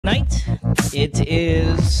It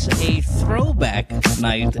is a throwback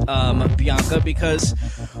night, Bianca, because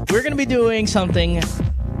we're going to be doing something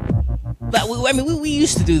that we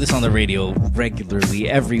used to do this on the radio regularly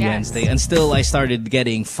every Wednesday, and still I started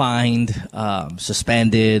getting fined,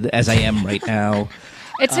 suspended, as I am right now.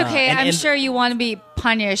 It's okay. I'm sure you want to be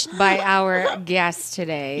punished by our guest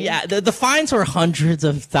today. Yeah, the fines are hundreds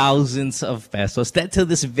of thousands of pesos that to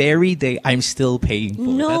this very day I'm still paying for.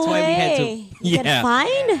 No That's why way. we had to. You get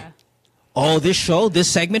fined? Yeah. Oh, this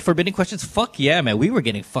segment, Forbidden Questions, fuck yeah, man. We were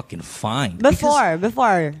getting fucking fined. Before.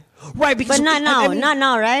 Right, because... But not now, not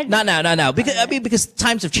now, right? Not now. Because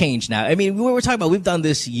times have changed now. I mean, we were talking about, we've done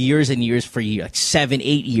this years and years for years, like 7,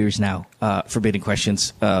 8 years now, Forbidden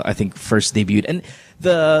Questions, I think first debuted. And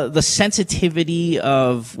the sensitivity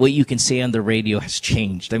of what you can say on the radio has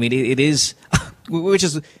changed. I mean, it is, which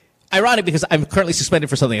is ironic because I'm currently suspended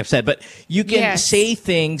for something I've said, but you can say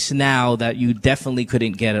things now that you definitely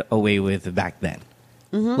couldn't get away with back then.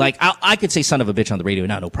 Mm-hmm. Like, I could say son of a bitch on the radio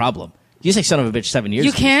now, no problem. You say son of a bitch 7 years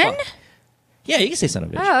You ago, can? Yeah, you can say son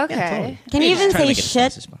of a bitch. Oh, okay. Yeah, totally. Can you even say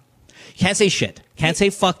shit? You can't say shit. Can't say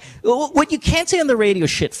fuck. What you can't say on the radio,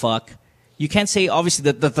 shit, fuck. You can't say,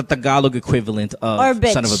 obviously, the Tagalog equivalent of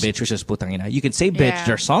son of a bitch, which is putang ina. You can say bitch. Yeah.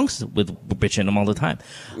 There are songs with bitch in them all the time.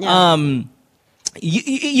 Yeah.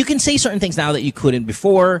 You can say certain things now that you couldn't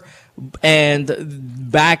before. And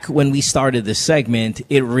back when we started this segment,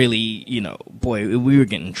 it really, boy, we were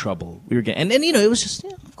getting in trouble. And then, it was just,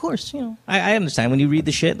 of course, I understand when you read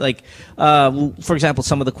the shit. Like, for example,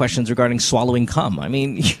 some of the questions regarding swallowing cum. I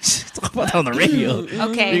mean, you talk about that on the radio.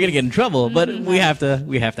 Okay. You're going to get in trouble, but we have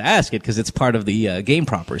to ask it because it's part of the game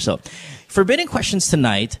proper. So, Forbidden Questions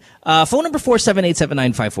tonight. Phone number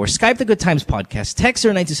 478-7954. Skype The Good Times Podcast. Text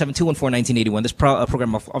 0927-214-1981. This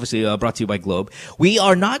program obviously brought to you by Globe. We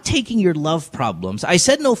are not taking your love problems. I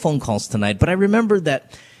said no phone calls tonight, but I remember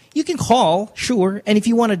that you can call, sure, and if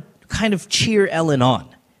you want to kind of cheer Ellen on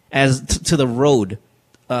as to the road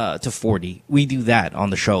to 40, we do that on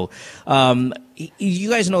the show. You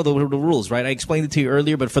guys know the rules, right? I explained it to you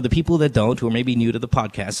earlier, but for the people that don't, who are maybe new to the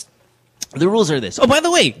podcast, the rules are this. Oh, by the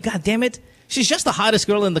way, God damn it. She's just the hottest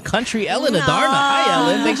girl in the country, Ellen Adarna. Hi,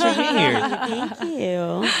 Ellen. Thanks for being here. Thank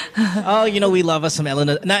you. Oh, we love us some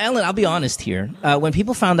Ellen. Now, Ellen, I'll be honest here. When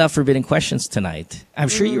people found out Forbidden Questions tonight, I'm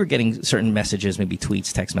sure you were getting certain messages, maybe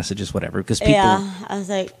tweets, text messages, whatever, because people... Yeah, I was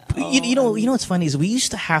like... Oh. You know what's funny is we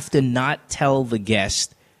used to have to not tell the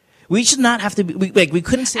guest... We should not have to be... we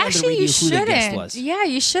couldn't say on the radio who the guest was. Yeah,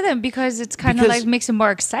 you shouldn't, because it's kind of like makes it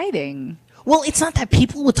more exciting. Well, it's not that.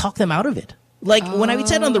 People would talk them out of it. Like, when I would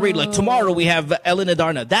say it on the radio, like, tomorrow we have Ellen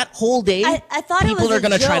Adarna. That whole day, I thought people it was are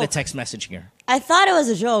going to joke. try to text message here. I thought it was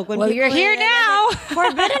a joke. When you're here now.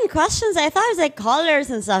 Forbidden Questions. I thought it was like callers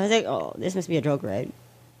and stuff. I was like, oh, this must be a joke, right?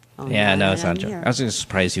 Oh, yeah, no, it's not a joke. I was going to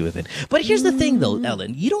surprise you with it. But here's the thing, though,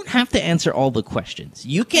 Ellen. You don't have to answer all the questions.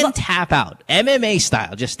 You can tap out, MMA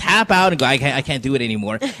style. Just tap out and go, I can't do it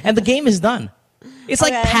anymore. And the game is done. It's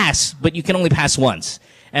like pass, but you can only pass once.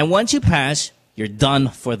 And once you pass, you're done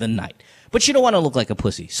for the night. But you don't want to look like a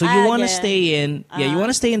pussy. So you want to stay in, you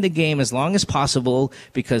want to stay in the game as long as possible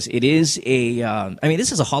because it is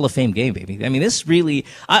this is a Hall of Fame game, baby. I mean, this really,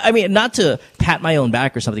 not to pat my own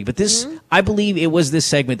back or something, but this, I believe it was this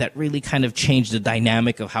segment that really kind of changed the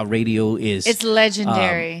dynamic of how radio is. It's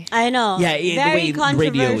legendary. I know. Yeah, very the way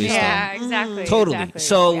radio is. Yeah, exactly. Totally. Exactly.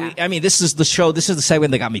 So, this is the show, this is the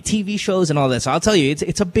segment that got me TV shows and all that. So I'll tell you,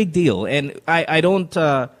 it's a big deal. And I don't,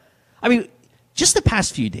 just the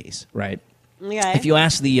past few days, right? Okay. If you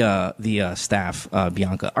ask the staff,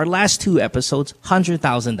 Bianca, our last 2 episodes,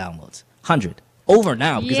 100,000 downloads. 100. Over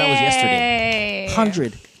now, because that was yesterday.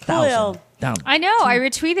 100,000 downloads. I know. I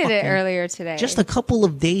retweeted it earlier today. Just a couple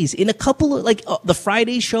of days. In a couple of, the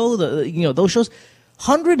Friday show, those shows,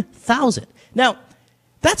 100,000. Now,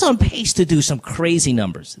 that's on pace to do some crazy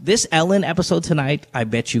numbers. This Ellen episode tonight, I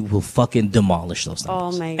bet you will fucking demolish those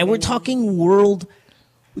numbers. Oh, my And we're talking world...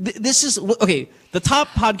 This is okay. The top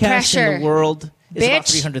podcast in the world is about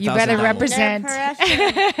 300,000. You better represent.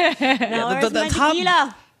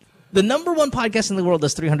 The number one podcast in the world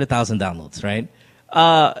does 300,000 downloads, right?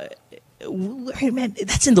 Man,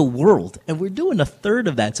 that's in the world, and we're doing a third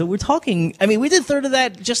of that. So we're talking. I mean, we did a third of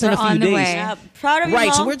that just in a few days. Yeah, proud of you, right?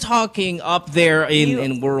 Mom. So we're talking up there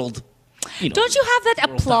in world. Don't you have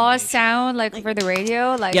that applause sound like for the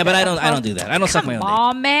radio? Like yeah, but I don't do that. I don't suck my own dick. Come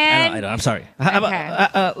on, man. I don't. I'm sorry.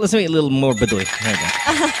 Let's make it a little more baduy.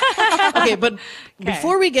 Okay, but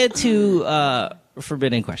before we get to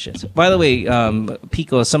Forbidden Questions, by the way,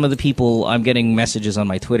 Pico, some of the people I'm getting messages on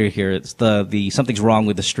my Twitter here. It's the something's wrong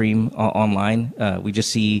with the stream online. We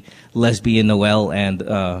just see Lesbian Noel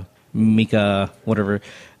and Mika whatever.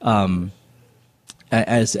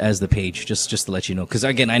 as the page, just to let you know, because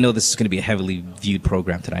again, I know this is going to be a heavily viewed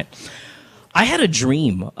program tonight. I had a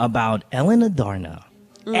dream about Ellen Adarna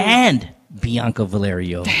and Bianca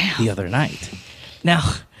Valerio the other night. Now,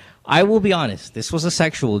 I will be honest, this was a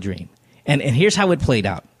sexual dream, and here's how it played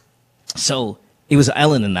out. So it was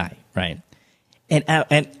Ellen and I, right? And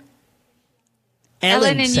Ellen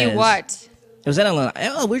and says, you what? It was Ellen and I.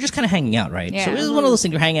 Oh, we were just kind of hanging out, right? Yeah. So it was one of those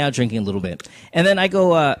things, you're hanging out, drinking a little bit. And then I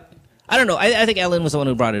go, I don't know, I think Ellen was the one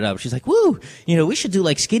who brought it up. She's like, woo, we should do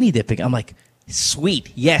like skinny dipping. I'm like,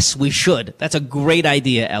 sweet, yes, we should. That's a great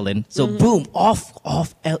idea, Ellen. So boom,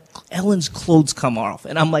 off Ellen's clothes come off.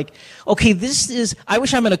 And I'm like, okay, I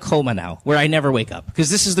wish I'm in a coma now where I never wake up, because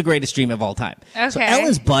this is the greatest dream of all time. Okay. So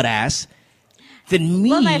Ellen's butt ass. Then me.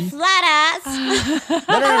 Well, my flat ass.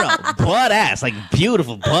 No. Butt ass. Like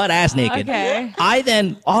beautiful butt ass naked. Okay. I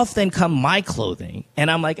then come my clothing.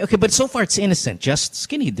 And I'm like, okay, but so far it's innocent. Just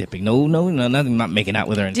skinny dipping. No, nothing. I'm not making out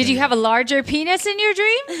with her. Did you have a larger penis in your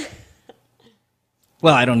dream?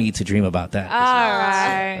 Well, I don't need to dream about that. All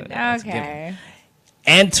right. That's Okay.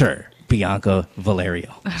 Enter Bianca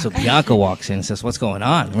Valerio. So Bianca walks in and says, what's going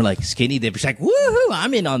on? And we're like, skinny dip. She's like, woohoo,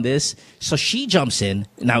 I'm in on this. So she jumps in.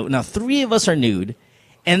 Now three of us are nude.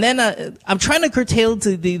 And then I'm trying to curtail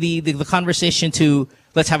to the conversation to,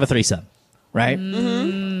 let's have a threesome, right?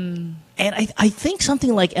 Mm-hmm. And I think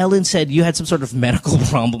something like Ellen said, you had some sort of medical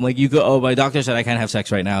problem. Like you go, oh, my doctor said I can't have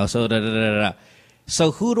sex right now. So da-da-da-da-da.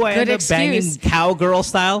 So who do I Good end up excuse. banging cowgirl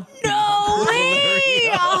style? No way!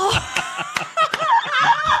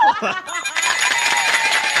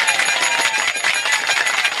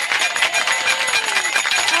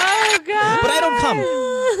 Oh, God. But I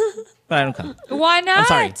don't come. Why not? I'm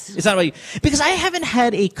sorry. It's not about you. Because I haven't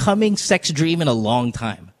had a coming sex dream in a long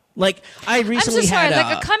time. Like, I recently I'm so sorry. had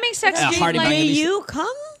Like a coming sex a dream. hearty Like, bang. May you come?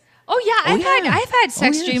 oh yeah, yeah. I've had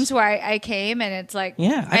sex yes. dreams where I came and it's like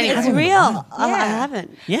Yeah, I Anyway. It's haven't. real. I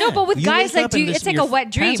haven't. Yeah. No, but with You guys, wake like, up and it's like your a wet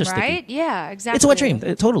dream, pants are sticky. right? Yeah, exactly. It's a wet dream,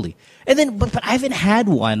 totally. And then, but I haven't had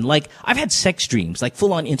one. Like, I've had sex dreams, like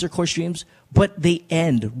full-on intercourse dreams, but they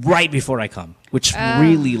end right before I come, which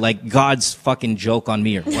really, like, God's fucking joke on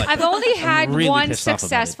me or what? I've only had really one pissed off about it.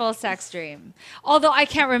 successful sex dream. Although I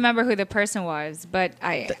can't remember who the person was, but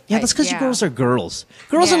Yeah, that's because girls are girls.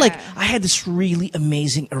 Girls are Yeah. like, I had this really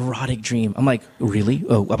amazing erotic dream. I'm like, really?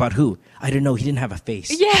 Oh, about who? I don't know. He didn't have a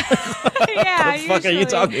face. Yeah. Yeah. What the fuck are you usually.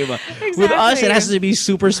 talking about? Exactly. With us, it has to be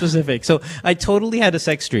super specific. So I totally had a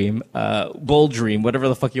sex dream, bold dream, whatever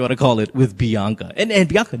the fuck you want to call it, with Bianca. And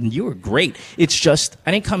Bianca, you were great. It's just,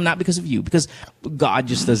 I didn't come not because of you, because God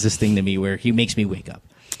just does this thing to me where he makes me wake up.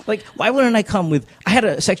 Like, why wouldn't I come with, I had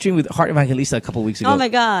a sex dream with Heart Evangelista a couple weeks ago. Oh my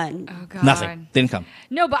God. Oh God. Nothing. Didn't come.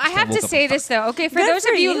 No, but I have woke to up say and this though. Okay, for Good those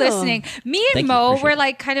for of you you. listening, me and Thank you. Mo Appreciate were it.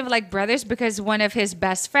 like kind of like brothers because one of his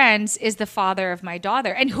best friends is the father of my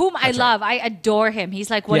daughter, and whom I That's love. I adore him. He's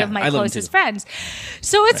like one Yeah, of my I love him closest too. friends.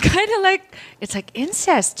 So it's kind of like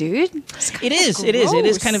incest, dude. It's It kinda is. It is. It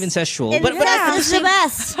is gross. kind of incestual. And But at the is the same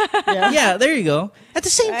best. yeah, there you go. At the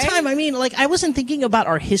same time, I mean, like, I wasn't thinking about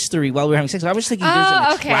our history while we were having sex. I was thinking there's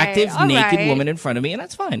an okay. attractive, All naked right. woman in front of me, and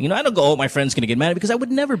that's fine. I don't go, oh, my friend's going to get mad because I would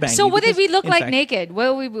never bang So you. what did because, we look in like fact- naked?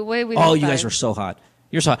 What did we Oh, look you guys like? were so hot.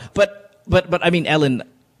 You're so hot. But I mean, Ellen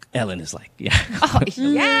is like, yeah. Oh,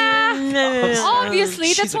 yeah. Obviously,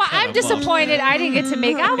 She's that's a why kind I'm of disappointed I didn't get to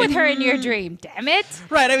make out with her in your dream. Damn it.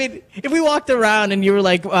 Right. I mean, if we walked around and you were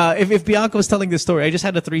like, if Bianca was telling this story, I just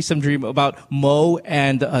had a threesome dream about Mo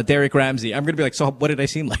and Derek Ramsey. I'm going to be like, so what did I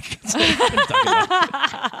seem like? It's like, what are you talking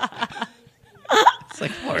about? It's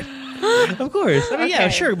like, Lord. Of course. I mean, yeah, Okay.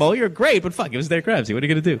 sure, Mo, you're great, but fuck, it was Derek Ramsey. What are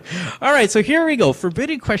you going to do? All right, so here we go.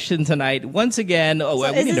 Forbidden question tonight. Once again, we is need our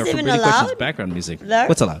this even forbidden questions allowed? background music. There?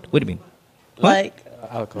 What's allowed? What do you mean? What? Like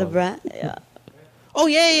Alcohol. the brand. Yeah. Oh,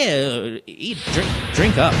 yeah. Eat,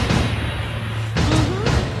 drink up.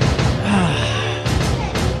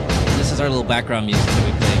 This is our little background music that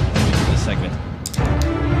we play when we do this segment.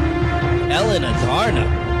 Ellen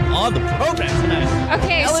Adarna on the program tonight.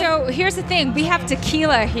 Okay, Ellen? so here's the thing. We have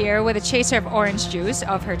tequila here with a chaser of orange juice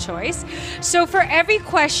of her choice. So for every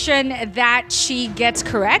question that she gets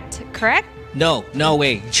correct? No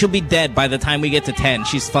way. She'll be dead by the time we get to 10.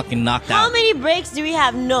 She's fucking knocked How out. many breaks do we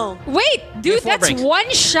have? No. Wait, dude, Four that's breaks. one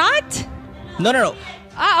shot? No.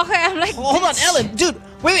 Ah, okay, I'm like... Hold on, Ellen. Dude,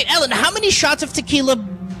 wait, Ellen, how many shots of tequila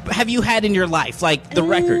have you had in your life? Like, the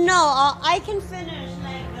record? No, I can finish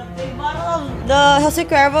like the big bottle of the Jose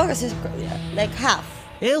Cuervo, like half.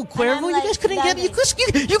 Ew, Cuervo, you like, guys couldn't get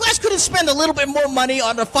you guys couldn't spend a little bit more money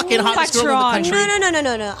on the fucking hottest girl in the country.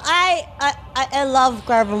 No. I love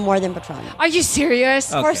Cuervo more than Patron. Are you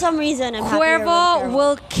serious? For some reason, I'm happier with Cuervo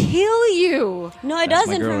will kill you. No, it That's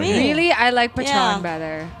my doesn't girl for right me. here. Really? Really? I like Patron Yeah.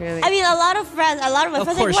 better. Really. I mean, a lot of my Of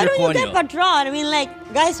friends course like, why you're don't you get Ponyo. Patron? I mean,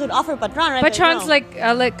 like, guys would offer Patron, right? But Patron's no. like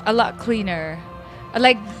a lot cleaner.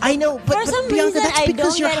 Like I know, but some Bianca, reason, that's I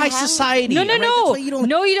because don't you're get high hungry. society. no, all right? That's why you don't.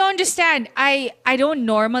 no, you don't understand. I don't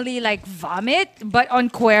normally like vomit, but on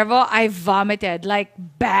Cuervo I vomited like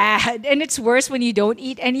bad, and it's worse when you don't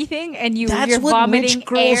eat anything and you're That's what vomiting rich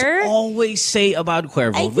girls air. always say about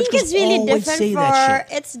Cuervo. I Rich think girls it's really always different say that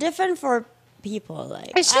shit. it's different for people.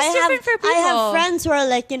 Like It's just I different for I have people. friends who are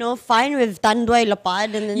like, fine with Tanduay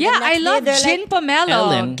Lapad, and then Yeah, the next I day love they're gin like, pomelo.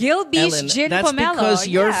 Ellen, Gilby's Ellen, gin that's pomelo. because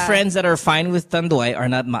your Yeah. friends that are fine with tanduay are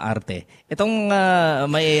not maarte. Itong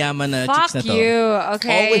mayayaman na chicks na Fuck to. you,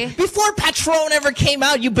 okay? Always, before Patron ever came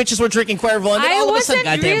out, you bitches were drinking Cuervo, and then I all of a sudden,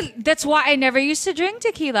 wasn't goddamn. real. That's why I never used to drink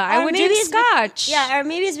tequila. I or would maybe drink it's scotch. or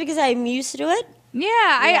maybe it's because I'm used to it. Yeah,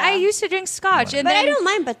 Yeah. I used to drink scotch, and But I then don't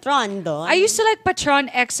mind Patron though. I used to like Patron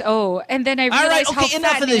XO, and then I All right, realized how okay,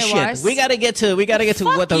 enough of fattening this it shit. was. We gotta get to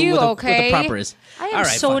Fuck what the you, what the okay? proper is. I am All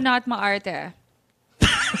right, so fine. not maarte.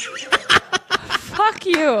 Fuck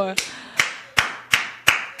you.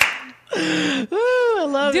 Ooh, I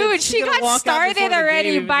love it. Dude, She's she gonna got walk out started before the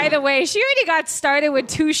already, game. by the way. She already got started with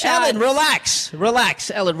 2 shots. Ellen, relax,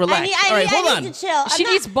 Ellen, relax. All right, hold on. need to chill. She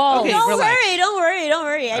I'm needs not- balls. Okay, Don't relax. don't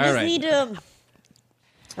worry. I All just right. need to.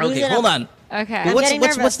 Okay, loosen hold up. on. Okay. What's getting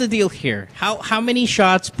what's nervous. what's the deal here? How many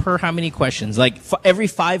shots per how many questions? Like every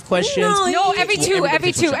 5 questions? No, every Well, two, everybody every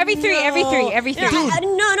takes two, one shot. every three, every three.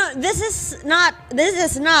 No. This is not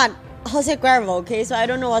Jose Cuervo. Okay, so I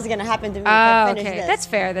don't know what's gonna happen to me if I Oh, finish okay. this.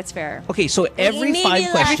 That's fair. Okay, so every maybe 5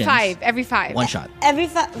 like- questions. Every five. One shot. Every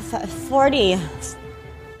 40.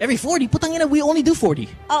 Every 40? Putang ina, we only do 40.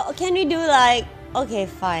 Oh, can we do like? Okay,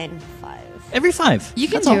 fine, 5. Every 5. You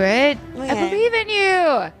can That's do all. it. I Okay. believe in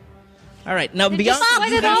you. All right, now Then Bianca, just let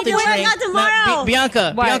you it have all to work drink. out tomorrow. Now,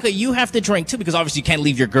 Bianca, What? Bianca, you have to drink too because obviously you can't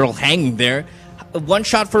leave your girl hanging there. 1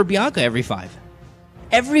 shot for Bianca every 5.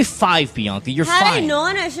 Every 5, Bianca, you're Had I fine.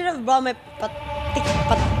 known, I should have brought my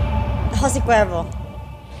Jose Cuervo.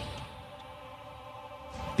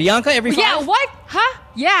 Bianca, every 5. Yeah, what? Huh?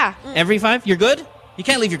 Yeah. Every 5, you're good. You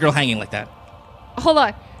can't leave your girl hanging like that. Hold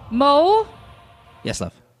on. Mo, Yes,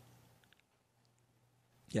 love.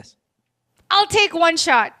 Yes. I'll take 1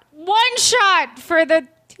 shot. 1 shot for the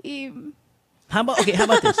team. How about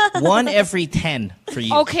this? 1 every 10 for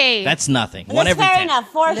you. Okay. That's nothing. That's 1 every fair 10. enough.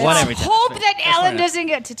 4 One shots. every 10. Hope That's that fair. That's Ellen fair enough. doesn't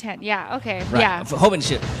get to 10. Yeah, okay. Right. Yeah. Hoping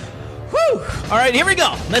shit. Whew. All right, here we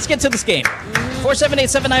go. Let's get to this game.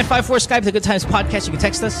 478-7954 Skype the Good Times Podcast. You can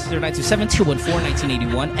text us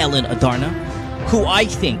 0927-214-1981. Ellen Adarna, who I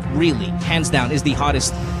think really, hands down, is the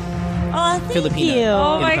hottest. Oh, thank Filipino. you.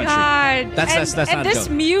 Oh in my the country. god. That's and not a this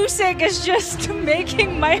joke. music is just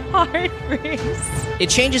making my heart race. It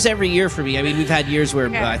changes every year for me. I mean, we've had years where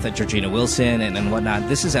Yeah. I thought Georgina Wilson and whatnot.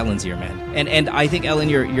 This is Ellen's year, man. And I think, Ellen,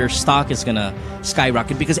 your stock is going to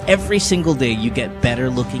skyrocket because every single day you get better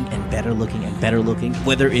looking and better looking and better looking,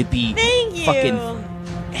 whether it be Thank you. fucking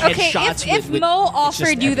Okay, headshots if with Mo it's just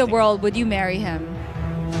offered you the everything. world, would you marry him?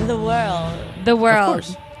 The world. The Of world.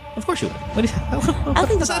 course. Of course you would. What is, I'll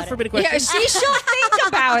think that's about not a it. forbidden question. Yeah, she'll think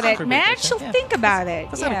about it, Forbidden man. question. She'll Yeah. think about it.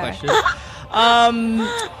 That's yeah. not a question.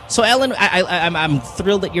 So Ellen, I'm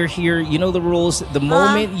thrilled that you're here. You know the rules. The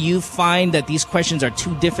moment you find that these questions are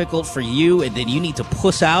too difficult for you and that you need to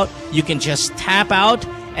puss out, you can just tap out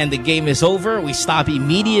and the game is over. We stop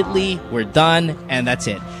immediately. We're done, and that's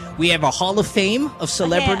it. We have a Hall of Fame of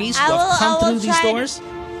celebrities I who have will- come I will through these try doors.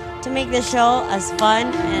 To make this show as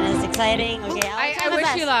fun and as exciting. Okay, I I'll try my wish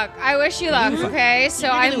best. you luck. I wish you luck, okay? So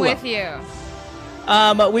You're I'm gonna do with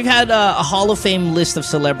well. you. We've had a Hall of Fame list of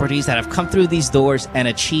celebrities that have come through these doors and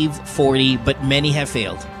achieved 40, but many have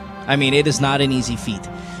failed. I mean, it is not an easy feat.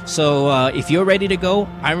 So if you're ready to go,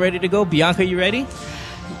 I'm ready to go. Bianca, you ready?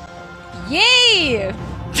 Yay!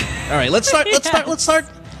 All right, let's start.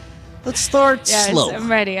 Let's start Yes, slow. I'm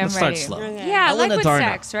ready. I'm let's ready. start slow. Okay. Yeah, Ellen like with Adarna.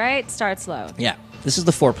 sex, right? Start slow. Yeah, this is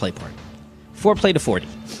the foreplay part. Foreplay to 40.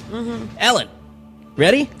 Ellen,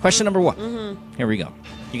 ready? Question number 1. Here we go.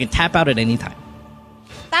 You can tap out at any time.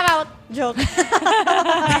 Tap out. Joke.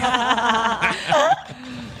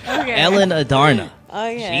 Okay. Ellen Adarna.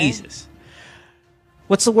 Okay. Jesus.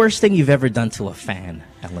 What's the worst thing you've ever done to a fan,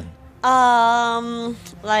 Ellen?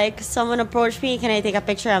 Like someone approached me, can I take a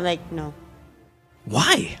picture? I'm like, no.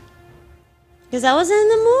 Why? Because I wasn't in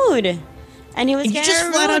the mood. And he was You kind just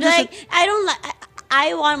of flat out rude. just Like, I don't like...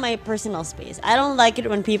 I want my personal space. I don't like it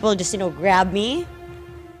when people just, grab me.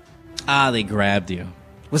 They grabbed you.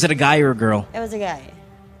 Was it a guy or a girl? It was a guy.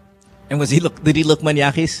 And did he look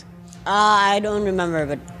maniakis? I don't remember,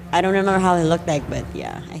 but I don't remember how he looked like. But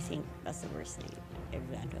yeah, I think that's the worst thing I've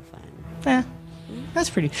ever had to find. That's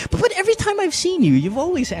pretty. But every time I've seen you, you've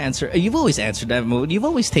always answered that mode. You've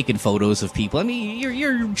always taken photos of people. I mean,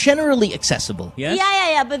 you're generally accessible. Yes?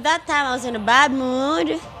 Yeah. But that time I was in a bad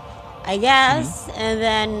mood, I guess. And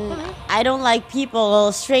then I don't like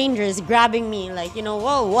people, strangers, grabbing me. Like,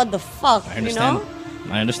 whoa, what the fuck? I understand.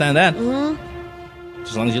 I understand that.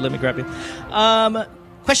 As long as you let me grab you.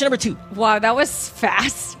 Question number 2. Wow, that was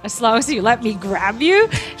fast. As long as you let me grab you.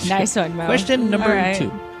 Nice one, Mo. Question number 2.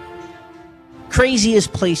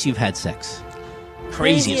 Craziest place you've had sex?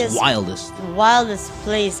 Craziest, wildest. Wildest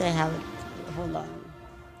place I have. Hold on.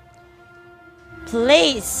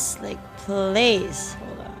 Place. Hold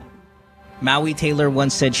on. Maui Taylor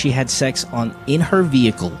once said she had sex in her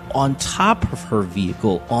vehicle, on top of her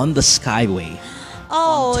vehicle, on the Skyway.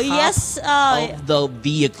 Oh, yes. Of the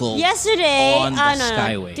vehicle. Yesterday, on the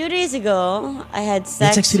Skyway. 2 days ago, I had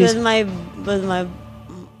sex sex 2 days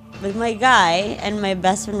with my guy, and my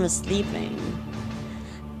best friend was sleeping.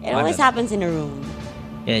 It always happens in a room.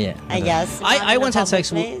 Yeah. I guess. I once had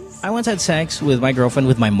sex. I once had sex with my girlfriend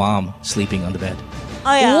with my mom sleeping on the bed.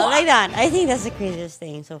 Oh yeah, like that. I think that's the craziest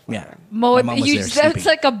thing so far. Yeah. Mo, My mom was there sleeping. that's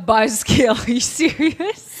like a buzzkill. Are you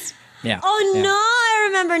serious? Yeah. Oh yeah. no, I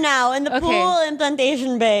remember now. In the pool in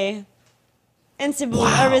Plantation Bay. In Cebu,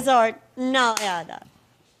 a resort. No, yeah, that.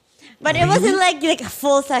 But it wasn't like a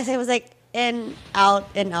full sex. It was like in, out,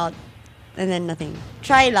 and then nothing.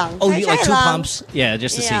 Try lang. Oh, try like 2 lang. pumps? Yeah,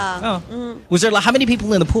 just to see. Yeah. Oh. Was there how many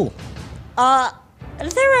people in the pool? There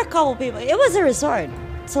were a couple people. It was a resort.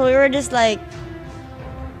 So we were just like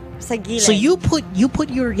sa gilid. So you put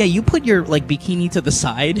your like bikini to the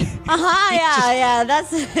side. Yeah,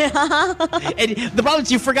 that's And the problem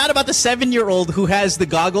is you forgot about the 7-year-old who has the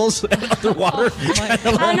goggles underwater.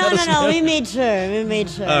 No. We made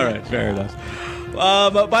sure. All right, fair enough.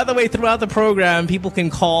 By the way, throughout the program, people can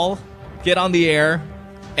call, get on the air,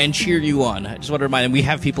 and cheer you on. I just want to remind them, we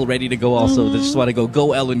have people ready to go also. They just want to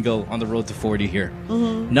go, Ellen, go on the road to 40 here.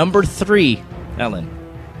 Number 3, Ellen.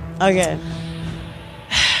 Okay.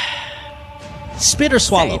 Spit or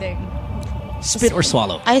swallow? Exciting. Spit or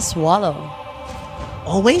swallow? I swallow.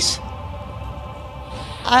 Always?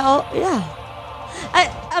 Yeah.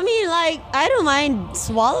 I mean, like, I don't mind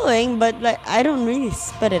swallowing, but like, I don't really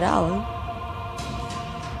spit it out.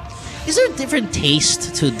 Is there a different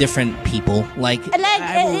taste to different people? Like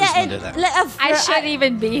I've always wondered that. I shouldn't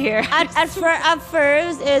even be here. At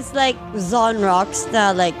first, it's like Zon rocks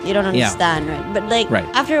that like you don't understand, right? But like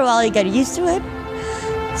after a while, you get used to it.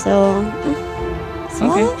 So,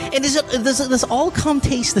 swallow? Okay. And does all cum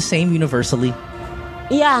taste the same universally?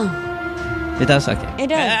 Yeah. It does? Okay. It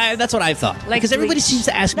does. That's what I thought. Like because everybody seems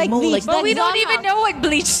to ask me, Mo, like, but we don't Zon even Rock. know what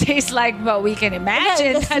bleach tastes like, but we can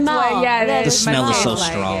imagine. The That's smell. why, the smell is so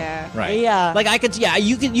like, strong. yeah. Right. Yeah. Like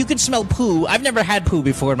you could smell poo. I've never had poo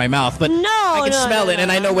before in my mouth, but I can smell it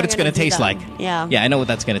and I know what it's going to taste like. Yeah. Yeah, I know what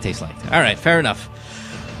that's going to taste like. All right, fair enough.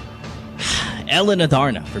 Ellen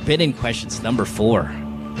Adarna, forbidden questions number 4.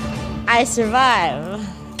 I survive.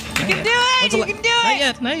 You can do it! You can do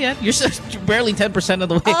it! Not yet. You're barely 10% of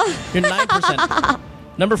the way. You're 9%.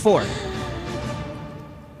 Number 4.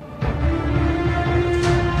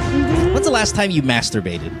 When's the last time you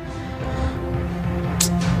masturbated?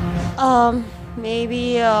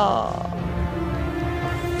 Maybe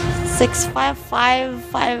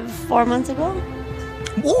 4 months ago.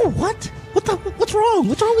 Whoa, what? What's wrong?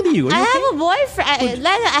 What's wrong with you? Are you I okay? have a boyfriend.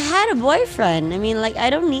 I had a boyfriend. I mean, like, I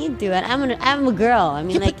don't need to. And I'm a girl. I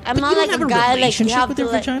mean, like, I'm not you like don't have a guy. Like, you relationship have with to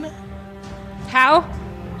your like. vagina? How?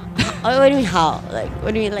 Oh, what do you mean how? Like,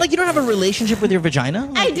 what do you mean Like you don't have a relationship with your vagina?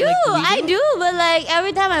 I Like, do, I do, but like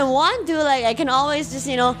every time I want to, like I can always just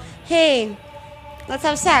hey, let's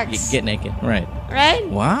have sex, Get naked, right? right?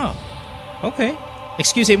 Wow. Okay.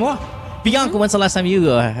 Excusez-moi. Bianca, when's the last time you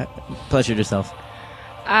pleasured yourself?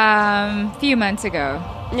 Few months ago.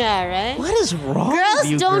 Yeah, right. What is wrong Girls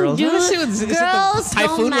with you don't girls? do. Is it the Girls don't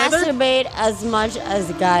typhoon weather? masturbate as much as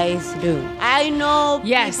guys do. I know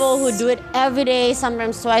Yes. people who do it every day,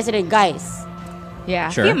 sometimes twice a day. Guys, Yeah,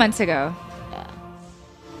 Sure. a few months ago.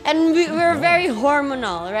 and we're very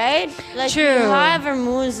hormonal, right? Like, True. however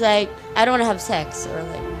moves, like I don't want to have sex or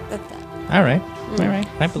like that. All right. All right.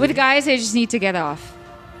 I believe With it. guys, they just need to get off.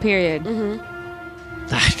 Period.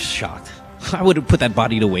 I'm shocked. I would have put that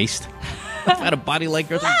body to waste. If I had a body like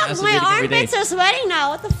yours, I'd be Fuck, my masturbating every day. armpits are sweating now.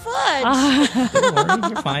 What the fuck? Don't worry,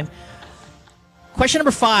 you're fine. Question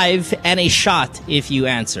number 5, and a shot if you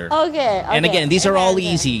answer. Okay. And again, these are all okay.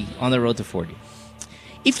 easy on the road to 40.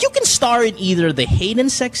 if you can star in either the Hayden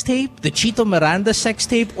sex tape, the Chito Miranda sex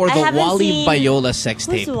tape, or the Wally Bayola sex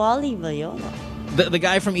tape. Who's Wally Bayola? The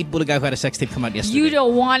guy from Eat Bulaga who had a sex tape come out yesterday. You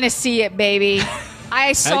don't want to see it, baby.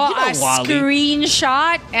 I saw a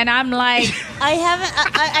screenshot and I'm like,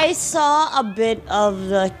 I saw a bit of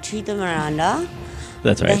the Chito Miranda.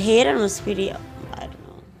 That's right. The Hayden was pretty. I don't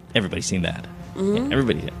know. Everybody's seen that. Yeah,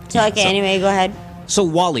 everybody. So okay, anyway, go ahead. So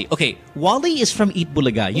Wally, okay, Wally is from Eat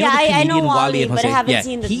Bulaga. You know the I comedian know Wally, and but Jose? I haven't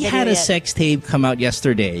seen the He video had a yet. sex tape come out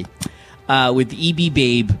yesterday with EB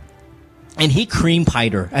Babe, and he cream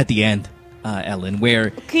pied her at the end, Ellen,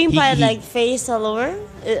 where Cream pie like face all over?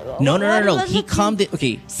 No. He calmed it.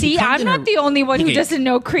 Okay. see, I'm not the only one who doesn't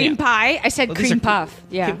know cream pie. I said Well, cream puff.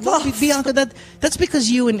 Yeah. Okay, well, Bianca, that's because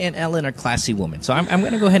you and Ellen are classy women. So I'm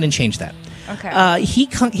going to go ahead and change that. Okay. He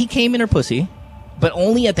came in her pussy, but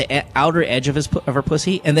only at the outer edge of her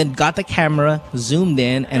pussy, and then got the camera, zoomed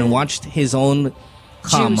in, and watched his own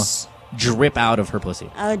cum Juice. drip out of her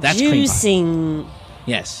pussy. That's juicing. cream pie.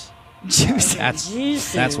 Yes. Juice.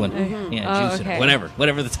 That's when, juicing. okay.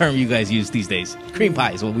 Whatever the term you guys use these days. Cream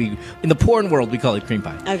pie is what we, in the porn world, we call it cream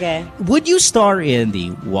pie. Okay. Would you star in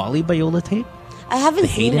the Wally Bayola tape? I haven't The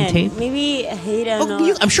seen Hayden it. tape? Maybe Hayden.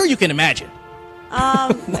 Oh, I'm sure you can imagine.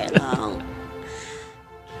 Wait long.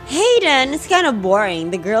 Hayden, it's kind of boring.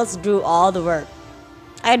 The girls do all the work.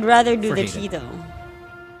 I'd rather do For the Hayden. Cheeto.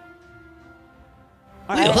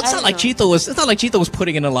 It's not like Cheeto was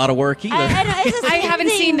putting in a lot of work either. I haven't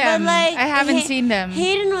seen them. I haven't seen them.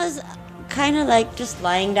 Hayden was kind of like just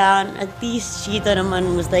lying down. At least Cheeto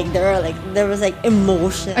naman was like there was like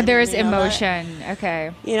emotion. There is you know, emotion.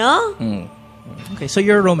 Okay. You know? Okay, so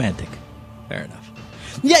you're a romantic. Fair enough.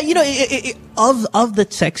 Yeah, you know, of the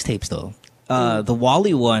sex tapes though, the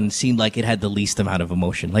Wally one seemed like it had the least amount of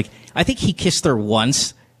emotion. Like I think he kissed her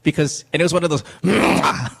once because, and it was one of those,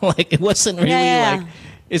 like it wasn't really like,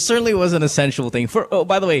 it certainly wasn't a sensual thing.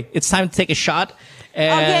 By the way, it's time to take a shot.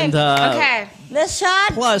 And Okay. This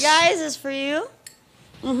shot, Plus- guys, is for you.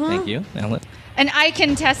 Thank you, Ellen. And I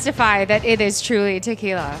can testify that it is truly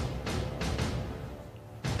tequila.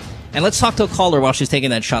 And let's talk to a caller while she's taking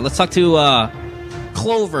that shot. Let's talk to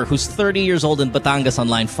Clover, who's 30 years old in Batangas on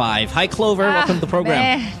line 5. Hi, Clover. Welcome to the program.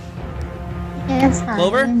 Man. Yes, hi.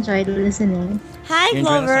 Clover? I enjoyed listening. Hi, You enjoying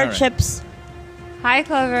Clover this? All right. Chips. Hi,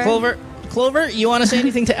 Clover. Clover, you want to say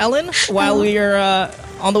anything to Ellen while we are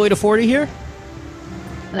on the way to 40 here?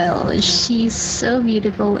 Well, she's so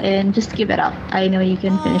beautiful, and just give it up. I know you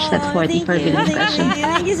can finish that 40 Thank forbidden you. question.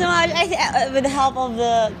 Thank you so much. With the help of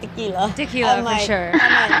the tequila. Tequila, for might. sure.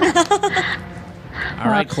 All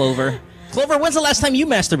right, Clover. Clover, when's the last time you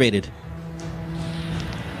masturbated?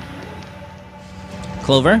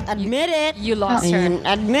 Clover? Admit it. You lost her.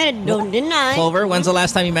 Admit it. Don't deny. Clover, when's the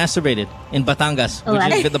last time you masturbated? In Batangas,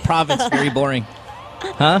 which is the province. Very boring.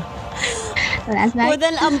 Huh? Last night? With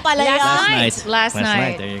an ampalaya. Last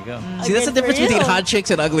night. There you go. See, that's the Good difference for you. between hot chicks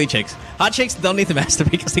and ugly chicks. Hot chicks don't need to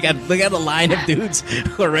masturbate because they got a line of dudes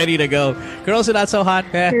who are ready to go. Girls are not so hot.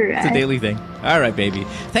 It's a Right. daily thing. All right, baby.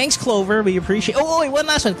 Thanks, Clover. We appreciate. Oh, wait, one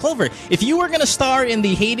last one, Clover. If you were gonna star in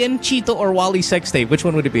the Hayden, Chito, or Wally sex tape, which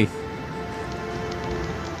one would it be?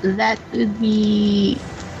 That would be...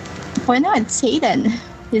 For now, it's Hayden.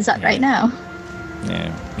 He's out right now.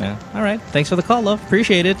 Yeah. All right. Thanks for the call, love.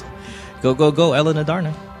 Appreciate it. Go, Ellen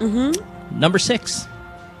Adarna. Number 6.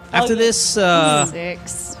 After this,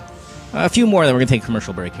 6. a few more, then we're going to take a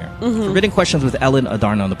commercial break here. Forbidden Questions with Ellen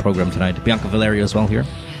Adarna on the program tonight. Bianca Valerio as well here.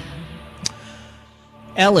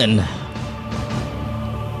 Ellen.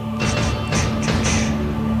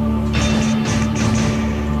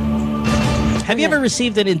 Have you ever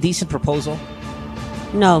received an indecent proposal?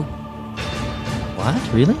 No.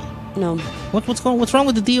 What? Really? No. What's wrong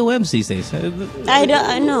with the DOMs these days? I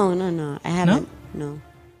don't. No. I haven't. No.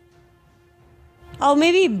 Oh,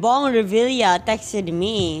 maybe Bong Revilla texted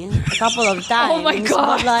me a couple of times. Oh my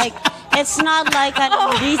God. But like, it's not like an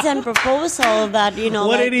indecent proposal that, you know.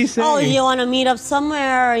 What like, did he say? Oh, do you want to meet up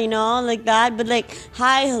somewhere, you know, like that? But like,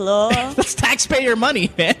 hi, hello. That's taxpayer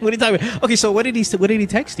money, man. What are you talking about? Okay, so what did he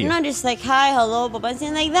text you? Not just like, hi, hello,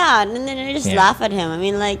 papansin like that. And then I just laugh at him. I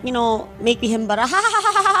mean, like, you know, make me him bara, ha ha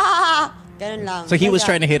ha ha ha ha. Ganun lang. So he Like was that.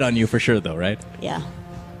 trying to hit on you for sure, though, right? Yeah.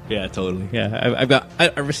 Yeah, totally. Yeah,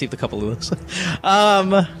 I received a couple of those.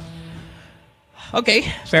 Okay,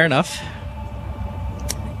 fair enough.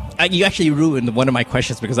 You actually ruined one of my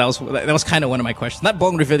questions because that was kind of one of my questions. Not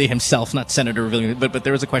Bong Revilla himself, not Senator Revilla, but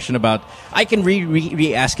there was a question about. I can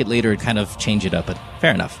re-ask it later and kind of change it up, but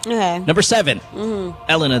fair enough. Okay. Number 7,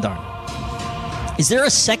 Ellen Adarna. Is there a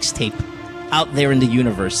sex tape out there in the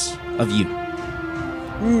universe of you?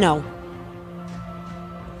 No.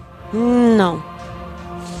 No.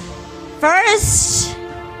 First,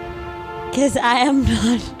 because I am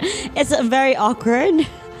not. It's very awkward.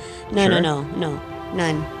 No, Sure. no,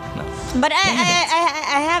 none. No. But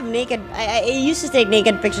I have naked. I used to take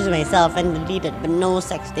naked pictures of myself and delete it, but no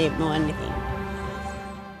sex tape, no anything.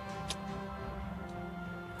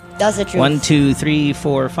 That's the truth. 1, 2, 3,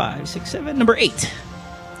 4, 5, 6, 7. Number 8.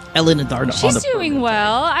 Ellen Adarna on She's the doing program.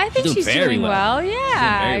 well. I think She's she's doing very doing well. well. She's doing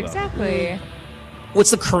Yeah, very well. exactly.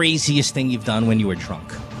 What's the craziest thing you've done when you were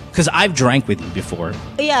drunk? Because I've drank with you before.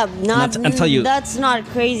 Yeah, not until you- That's not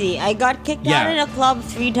crazy. I got kicked out Yeah. in a club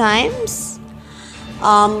 3 times.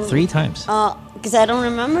 3 times. Because I don't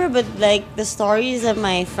remember, but like the stories that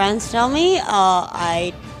my friends tell me,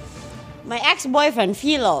 my ex-boyfriend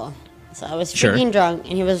Philo. So I was Sure. freaking drunk,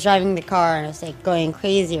 and he was driving the car, and I was like going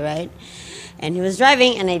crazy, right? And he was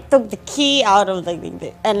driving, and I took the key out of the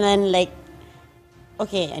and then like,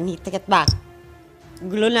 okay, and he took it back.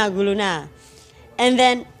 Gulo na. And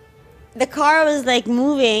then the car was like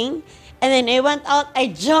moving, and then it went out. I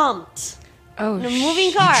jumped. Oh, The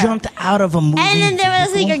moving car. You jumped out of a moving And then there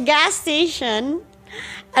was like a vehicle? gas station.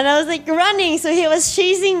 And I was like running. So he was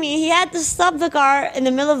chasing me. He had to stop the car in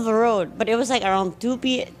the middle of the road. But it was like around 2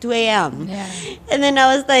 a.m. Yeah. And then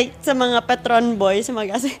I was like sa mga Petron boys, sa mga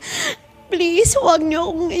gas, please, huwag niyo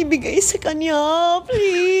akong ibigay sa kanya.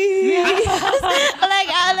 Please.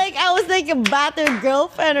 I was like a battered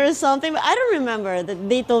girlfriend or something. But I don't remember that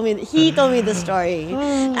he told me the story.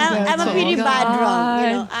 I'm a pretty bad drunk.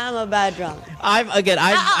 You know, I'm a bad drunk. I've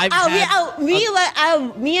had,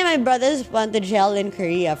 Me and my brothers went to jail in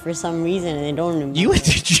Korea for some reason, and I don't remember. you went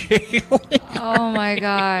to jail. Oh my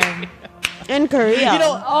god. in Korea? You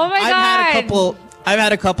know, Oh my I've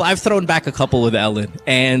had a couple. I've thrown back a couple with Ellen,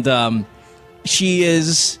 and she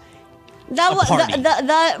is. that a party.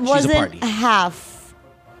 that She's a wasn't party. half.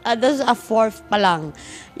 That was a fourth pa lang.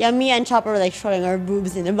 Yeah, me and Chopper were like showing our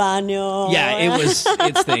boobs in the banyo. Yeah, it was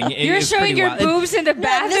its thing. You're it's showing pretty your wild. boobs in the No,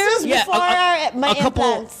 bathroom? this was Yeah, before my a couple-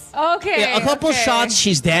 implants. Okay. Yeah, a couple okay. shots,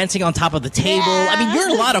 she's dancing on top of the table. I mean, you're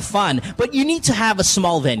a lot of fun, but you need to have a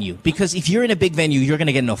small venue because if you're in a big venue, you're going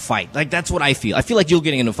to get in a fight. Like, that's what I feel. I feel like you're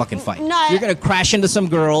getting in a fucking fight. No, you're going to crash into some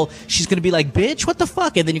girl. She's going to be like, bitch, what the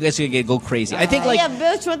fuck? And then you guys are going to go crazy. I think, like, Yeah,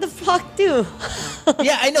 bitch, what the fuck, too?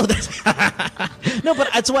 yeah, I know that. No, but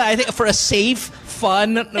that's why I think for a safe,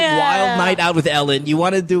 fun, wild night out with Ellen, you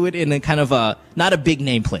want to do it in a kind of a, not a big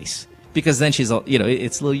name place. Because then she's, you know,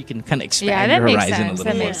 it's a little, you can kind of expand Yeah, that your makes horizon a sense.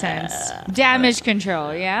 little That more. makes sense. Damage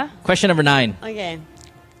control, yeah? Question number 9. Okay.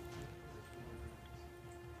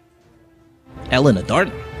 Ellen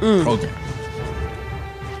Adarna program.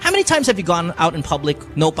 How many times have you gone out in public,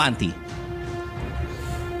 no panty?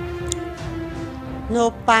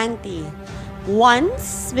 No panty.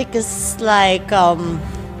 Once, because like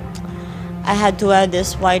I had to wear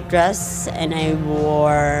this white dress and I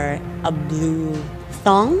wore a blue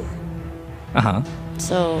thong. Uh-huh.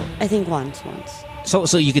 So I think once.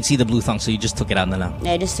 So you could see the blue thong, so you just took it out na lang.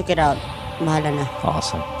 I just took it out. Bahala na.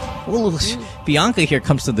 Awesome. Well, Bianca here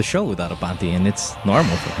comes to the show without a panty, and it's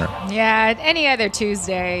normal for her. Yeah, any other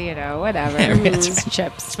Tuesday, you know, whatever. It's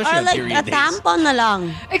Chips. Especially Or on like period a days. tampon na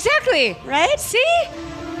lang. Exactly. Right? See?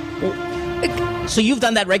 So you've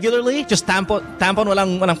done that regularly? Just tampon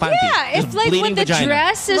walang panty? Yeah, Just if like bleeding when the vagina.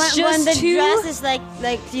 dress is When just the too dress is like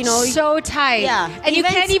you know. so tight. yeah. And you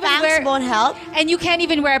can't even Spanx wear won't help. and you can't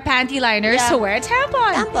even wear panty liners, Yeah. so wear a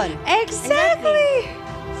tampon. Tampon. Exactly.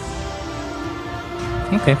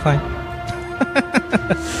 Okay, fine.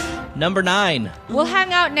 Number 9. We'll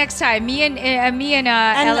hang out next time. Me and And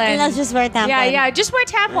Ellen. let's just wear tampon. Yeah, just wear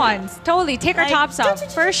tampons. Totally. Take our Like, tops off.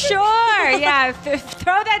 For sure. Yeah.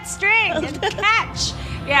 Throw that string and catch.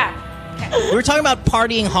 Yeah. We were talking about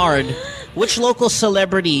partying hard. Which local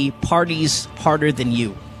celebrity parties harder than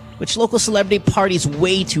you? Which local celebrity parties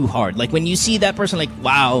way too hard? Like when you see that person, like,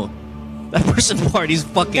 wow, that person parties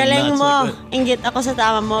fucking Galing nuts. mo. Like, Inggit ako sa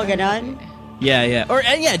tama mo, ganon. yeah. Or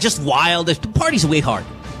yeah, just wild. The party's way hard.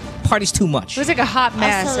 Party's too much. It was like a hot A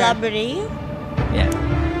mess. celebrity? Yeah.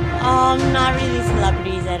 Not really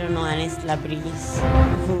celebrities. I don't know any celebrities.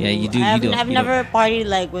 Yeah, you do- you I've, don't- I've you never partied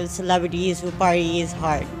like with celebrities who parties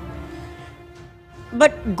hard.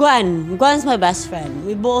 But Gwen's my best friend.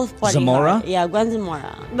 We both party Zamora? hard. Yeah, Gwen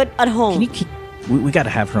Zamora. But at home. We got to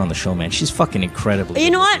have her on the show, man. She's fucking incredible. You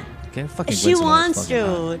know what? Okay, fucking She Gwen Zamora's wants fucking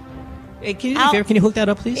hot. to. Hey, can you do me a favor? Can you hook that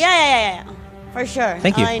up, please? Yeah. For sure.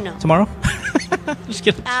 Thank you. I know. Tomorrow? Just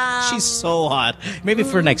kidding. She's so hot. Maybe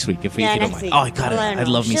for next week, if you yeah, don't next mind. week. Oh, I got it. I'll let her I'd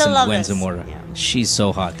know. love me She'll some love Gwen this. Zamora. Yeah. She's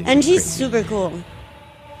so hot, dude. And she's Crazy. super cool.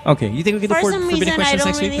 Okay, you think we can For afford some forbidden reason, I questions don't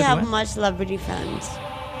next week? really have much celebrity friends.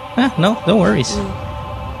 No, no worries.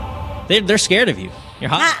 They're scared of you. You're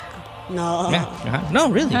hot. No. Yeah. No,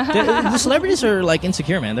 really. The celebrities are like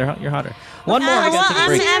insecure, man. You're hotter. One more. I gotta take a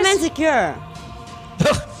break. I'm insecure.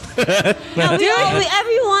 No,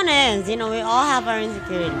 everyone is. You know, we all have our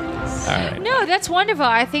insecurities. All right. No, that's wonderful.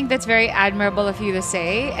 I think that's very admirable of you to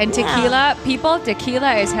say. And tequila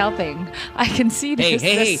is helping. I can see this.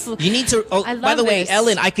 Hey. You need to. Oh, by the way,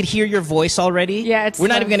 Ellen, I could hear your voice already. Yeah, We're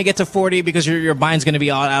not even going to get to 40 because your mind's going to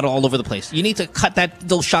be out all over the place. You need to cut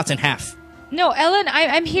those shots in half. No, Ellen,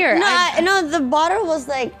 I'm here. No, the bottle was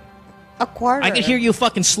like a quarter. I can hear you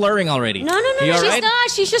fucking slurring already. No. You She's right?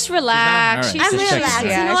 not. She's just relaxed. Right. I'm relaxed. You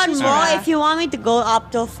know what, she's Mo? relaxed. If you want me to go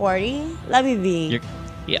up to 40, let me be.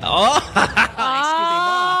 Yeah. Oh.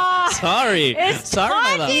 Sorry. Sorry,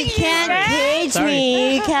 my love. You can't cage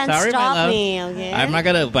me. You can't stop me, okay? I'm not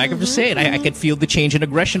gonna. I'm just saying. I could feel the change in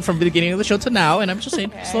aggression from the beginning of the show to now, and I'm just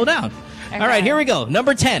saying, slow down. Okay. All right, here we go.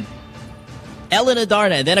 Number 10. Ellen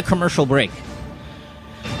Adarna, and then a commercial break.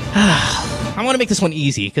 I want to make this one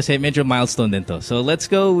easy because I medyo milestone din to. So let's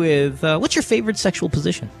go with what's your favorite sexual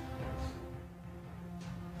position?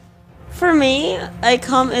 For me, I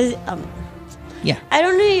come as Yeah. I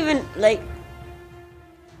don't even like.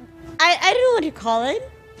 I don't know what you call it.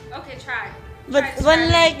 Okay, try. But when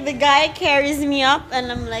like the guy carries me up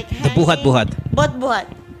and I'm like The buhat. buhat.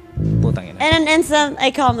 Putang ina. And an instant I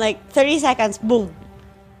come like 30 seconds, boom.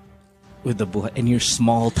 With the buhat and your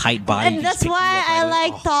small, tight body. And that's why I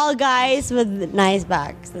like tall guys with nice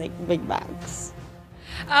bags, like big bags.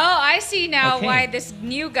 Oh, I see now Okay. why this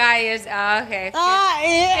new guy is okay.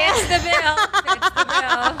 Yeah. Fits the bill.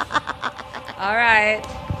 All right.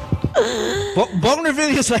 Bong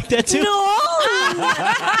Revilla is like that too. No, he's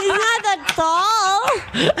not that tall.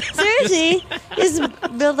 Seriously, he's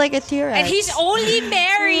built like a T-Rex. And he's only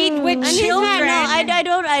married with And he's children. not-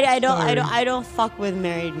 no, I don't fuck with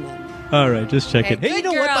married men. All right, just checking. Okay, Hey, you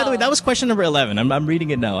good know what? By the girl. way, that was question number 11. I'm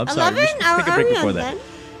reading it now. I'm sorry. 11? Just take a break before that.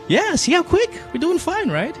 Yeah, see how quick? We're doing fine,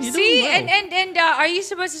 right? You're See, doing well. and are you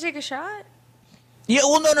supposed to take a shot? Yeah,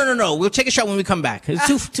 well, no. We'll take a shot when we come back.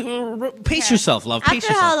 Pace yourself, love. Pace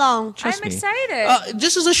After yourself. how long? Trust I'm me. excited.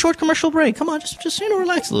 Just as a short commercial break. Come on, just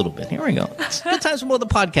relax a little bit. Here we go. It's Good Times More the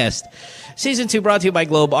podcast. Season 2 brought to you by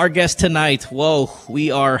Globe. Our guest tonight, whoa,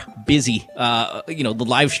 we are busy. The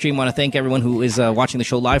live stream, want to thank everyone who is watching the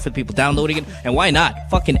show live, for the people downloading it. And why not?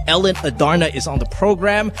 Fucking Ellen Adarna is on the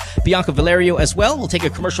program. Bianca Valerio as well. We'll take a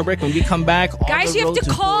commercial break when we come back. Guys, on the you have road to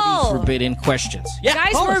call. 40 Forbidden questions. Yeah,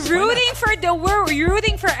 Guys, call we're us. Why not?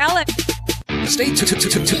 rooting for Ellen. Stay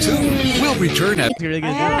tuned. We'll return at Here they go.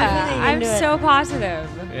 Yeah, I'm do it. so positive.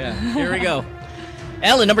 Yeah, here we go.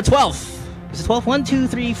 Ellen, number 12. Is it 12? 1, 2,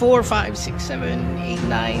 3, 4, 5, 6, 7, 8,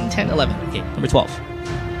 9, 10, 11. Okay, number 12.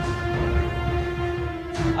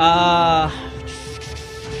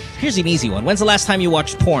 Here's an easy one. When's the last time you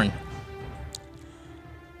watched porn?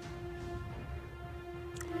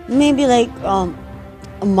 Maybe like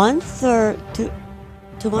a month or two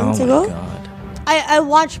months oh ago. my God. I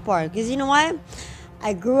watch porn because you know why?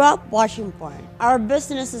 I grew up watching porn. Our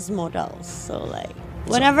business is motels, so like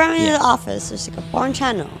whenever I'm in yeah. the office, there's like a porn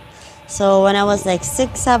channel. So when I was like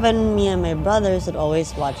 6, 7, me and my brothers would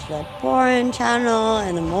always watch that porn channel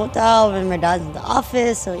in the motel when my dad's in the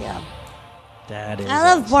office. So yeah, That is.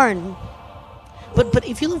 I love porn. But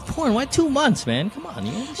if you love porn, why 2 months, man? Come on.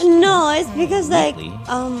 No, it's because like Weekly.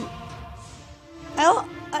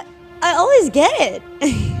 I always get it.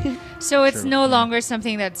 So it's no longer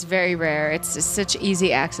something that's very rare. It's just such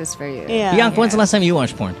easy access for you. Yeah. Bianca, when's the last time you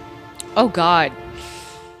watched porn? Oh God.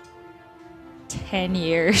 10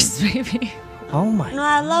 years maybe. Oh my. No,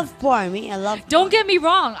 I love porn. I love. Don't get me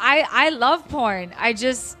wrong. I love porn. I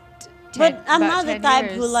just. But I'm not the 10 type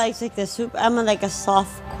years. who likes like the soup. I'm like a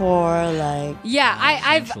soft core, like Yeah,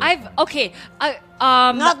 I've okay.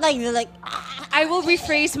 not like the like. I will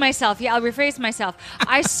rephrase myself. Yeah, I'll rephrase myself.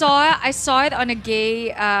 I saw it on a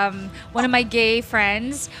gay one of my gay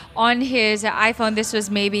friends on his iPhone. This was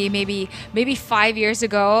maybe 5 years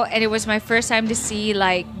ago, and it was my first time to see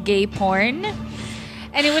like gay porn.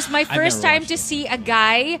 And it was my first never time watched to it. see a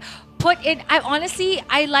guy put in.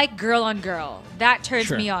 I like girl on girl. That turns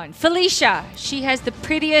Sure. me on. Felicia, she has the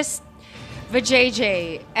prettiest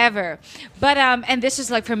vajayjay ever. But and this was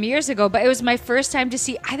like from years ago, but it was my first time to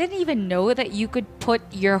see. I didn't even know that you could put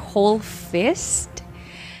your whole fist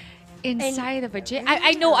inside of a vajayjay.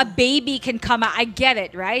 I know a baby can come out. I get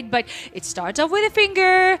it, right? But it starts off with a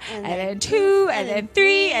finger, and then 2, and then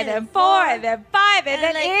 3, and then 4, and then 5, and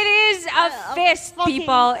then like, it is a fist, fucking-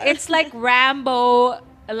 people. It's like Rambo,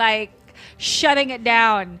 like shutting it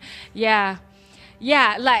down. Yeah.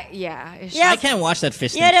 Yeah, like, yeah. It's Yeah. I can't watch that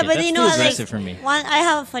fisting Yeah, shit. but That's you too know, like aggressive for me. I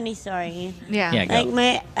have a funny story. yeah. Yeah, go. Like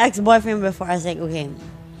my ex-boyfriend before, I was like, okay,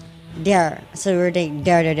 dare. So we're like,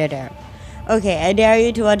 dare. Okay, I dare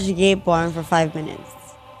you to watch gay porn for 5 minutes.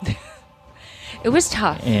 It was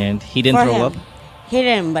tough. And he didn't For throw him. up? He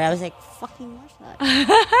didn't, but I was like, fucking watch that.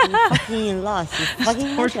 You fucking lost. You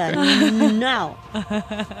fucking watch that. Now.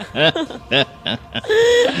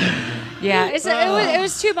 Yeah, it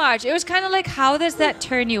was too much. It was kind of like, how does that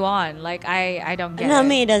turn you on? Like, I don't get No, it.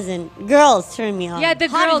 me, it doesn't. Girls turn me on. Yeah, the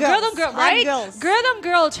Hot girl girls. on girl, Hot right? girls. Girl on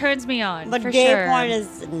girl turns me on. But for gay sure. porn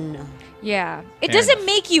is, no. Yeah, it Fair doesn't enough.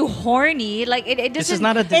 make you horny. Like it doesn't. This is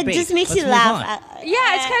not a It debate. just makes Let's you move laugh. on. Yeah,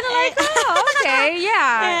 it's kind of like, oh, okay,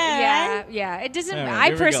 Yeah, yeah. It doesn't. All right, I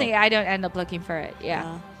here we go. personally, I don't end up looking for it.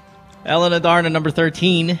 Yeah. Ellen Adarna, number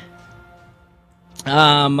 13.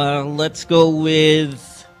 Let's go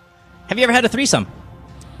with... Have you ever had a threesome?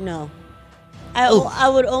 No. I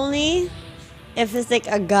would only if it's like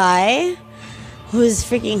a guy who's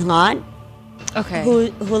freaking hot, Okay. who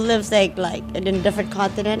lives like in a different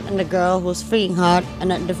continent, and the girl who's freaking hot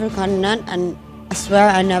in a different continent, and I swear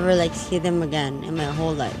I never like see them again in my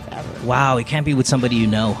whole life ever. Wow, it can't be with somebody you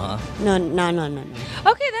know, huh? No.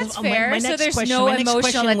 Okay, that's My- fair. my So next there's question- no my next emotional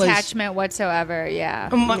question was- attachment whatsoever. Yeah.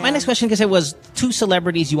 My next question, because it was 2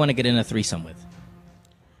 celebrities you want to get in a threesome with.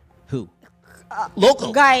 Who?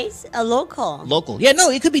 Local. Guys, a local. Local. Yeah, no,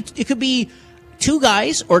 it could be 2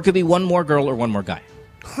 guys, or it could be 1 more girl or 1 more guy.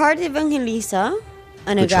 Heart Evangelista,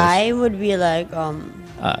 and a Good choice. guy would be like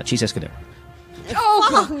Cheese Escudero.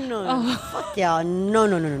 fuck no. Fuck yeah.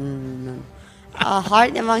 No.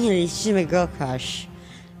 Heart Evangelista, she's my girl crush.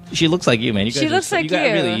 She looks like you, man. You guys She are looks so- like got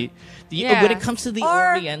you. Really, Yeah. when it comes to the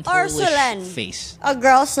Or orientalish Solen. face. A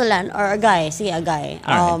girl Solen or a guy. See, a guy.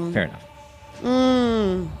 All right, fair enough.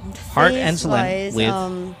 Heart and Solen face-wise,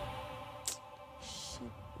 with...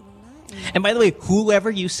 And by the way, whoever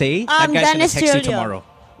you say, that guy's going to Dennis text you Turillo. tomorrow.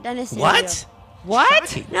 Dennis What? Turillo.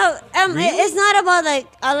 What? No, it's not about like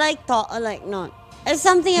I like tall. I like not. It's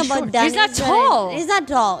something about short. Dennis. He's not that tall. He's not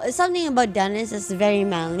tall. It's something about Dennis that's very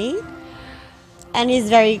manly, and he's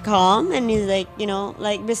very calm, and he's like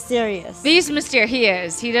like mysterious. He's mysterious. He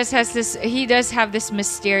is. He does have this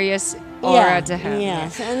mysterious aura to him.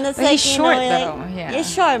 Yes, and that's But like he's short, like, though, yeah.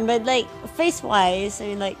 he's short, but like face wise, I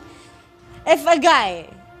mean, like if a guy,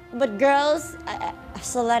 but girls,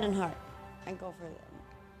 Solen and Heart, I go for them.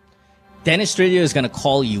 Dennis Trillo is going to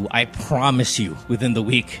call you, I promise you, within the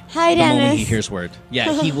week. Hi, the moment Dennis. he hears word.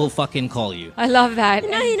 Yeah, he will fucking call you. I love that.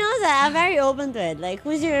 No, he knows that. I'm very open to it. Like,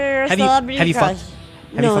 who's your Have you- celebrity have you crush? fucked-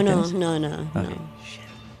 have you fucked Dennis? No. Okay, shit.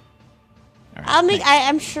 All right, I'll make. next.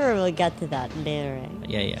 I'm sure we'll get to that later. Right?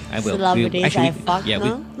 Yeah, I will. Celebrities I fucked, yeah,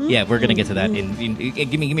 no? yeah, we're gonna get to that.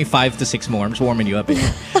 Give me 5 to 6 more. I'm just warming you up.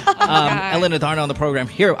 Ellen Adarna on the program.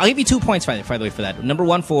 Here, I'll give you 2 points by the way for that. Number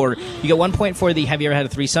 1 you get 1 point for the have you ever had a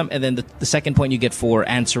threesome, and then the second point you get for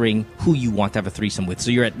answering who you want to have a threesome with.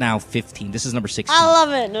 So you're at now 15. This is number 16. I love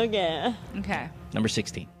it. Okay. Okay. Number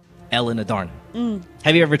 16. Ellen Adarna.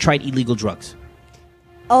 Have you ever tried illegal drugs?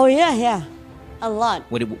 Oh yeah, a lot.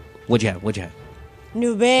 What'd you have? What'd you have?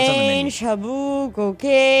 Nubain, menu? shabu,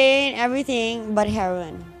 cocaine, everything but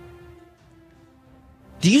heroin.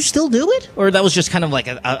 Do you still do it, or that was just kind of like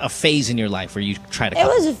a phase in your life where you try to? It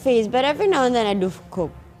was a phase, but every now and then I do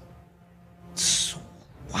coke.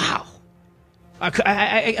 Wow.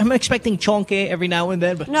 I'm expecting chonke every now and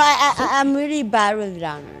then, but No, I'm really bad with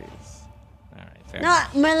downers. all right, fair.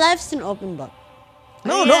 No, my life's an open book.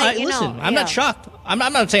 No, listen, I'm not shocked. I'm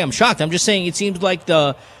not saying I'm shocked. I'm just saying it seems like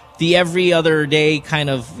the every other day kind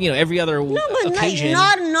of, every other No, but occasion.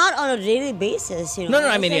 not on a daily basis, No,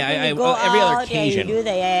 I mean, It's yeah, when you I- go every other out, occasion. Yeah, you do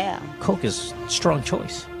that, yeah. Coke is a strong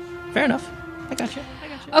choice. Fair enough. I got you.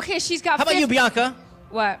 Okay, she's got. How about you, 50 Bianca?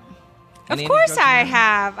 What? Any Of course drugs I in your-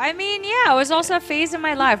 have. I mean, yeah, it was also a phase in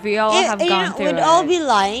my life. We all have gone through We'd it. all be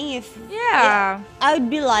lying if. Yeah. I would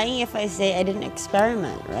be lying if I say I didn't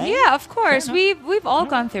experiment, right? Yeah, of course. We've all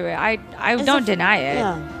gone through it. I It's don't a- deny it.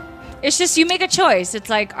 Yeah. It's just you make a choice. It's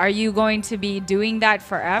like, are you going to be doing that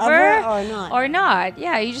forever Ever or not? Or not?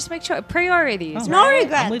 Yeah, you just make priorities. No right?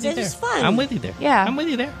 regrets. I'm with you It's there. just fun. I'm with you there. Yeah. I'm with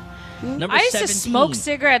you there. Number I used 17. to smoke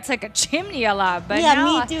cigarettes like a chimney a lot, but Yeah,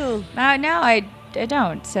 now, me too. Now I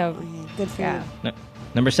don't. So Good for yeah. you. No,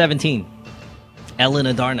 number 17. Ellen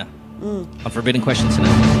Adarna on Forbidden Questions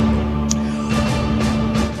tonight.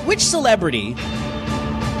 Which celebrity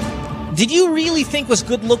did you really think was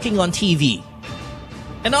good looking on TV?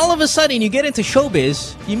 And all of a sudden you get into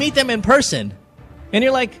showbiz, you meet them in person, and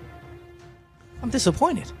you're like, I'm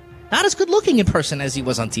disappointed. Not as good looking in person as he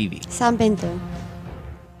was on TV. Sam Pinto.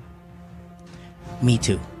 Me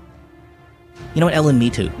too. You know what, Ellen? Me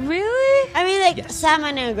too. Really? I mean, like, Yes. Sam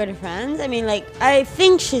and I are good friends. I mean, like, I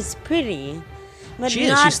think she's pretty. But She is.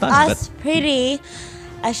 not She's stunning, as pretty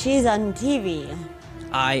as she's on TV.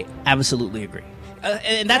 I absolutely agree.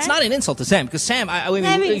 And that's not an insult to Sam, because Sam, I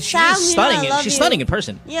mean, she Sam, is stunning. She's stunning in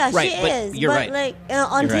person. Yeah, right, she but is. You're but right. like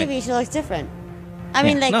on You're TV, right. she looks different. I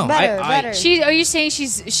mean, like no, better. Are you saying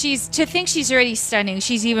she's to think she's already stunning?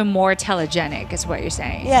 She's even more telegenic, is what you're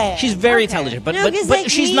saying? Yeah. She's very Okay. intelligent, but No, but, 'cause, but like,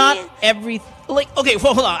 she's me- not every like. Okay,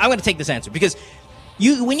 well, hold on. I'm going to take this answer because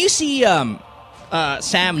when you see Sam,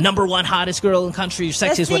 #1 hottest girl in country, The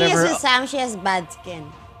sexiest, thing whatever. is with Sam, she has bad skin.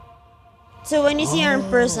 So when you see her in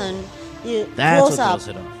person, you That's close what up. throws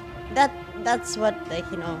it off. That's what, like,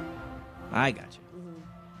 you know. I got you.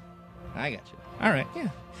 I got you. All right, yeah.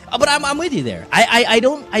 But I'm with you there. I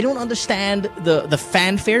don't understand the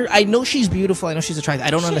fanfare. I know she's beautiful. I know she's attractive. I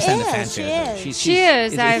don't understand the fanfare. She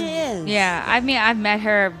is. is. Yeah. I mean, I've met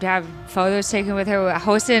her, have photos taken with her. I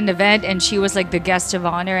hosted an event, and she was like the guest of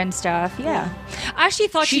honor and stuff. Yeah. I actually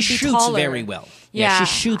thought she she'd be shoots taller. very well. Yeah. She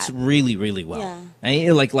shoots really, really well. Yeah.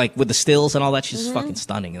 And like with the stills and all that, she's fucking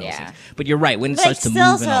stunning. And those Yeah. things. But you're right when it Like, starts to move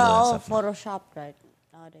stills and are all all that stuff. photoshopped right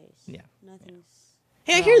nowadays. Yeah. Nothing's.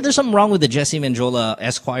 Hey, I hear there's something wrong with the Jessie Manjola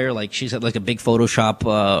Esquire. Like she's had like a big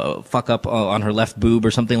Photoshop fuck up on her left boob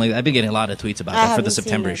or something like that. I've been getting a lot of tweets about I that for haven't the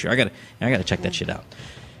September seen issue. it. I gotta check that shit out.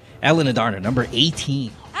 Ellen Adarna, number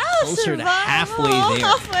 18. Closer to survival. halfway there.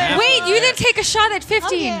 Halfway. Wait, you didn't take a shot at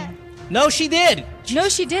 15. Okay. No, she did. No,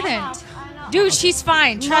 she didn't. Dude, she's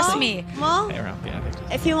fine. Trust me. Mom, Hey, around, yeah,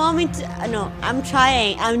 okay. if you want me to, no, I'm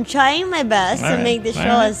trying. I'm trying my best All to right, make the show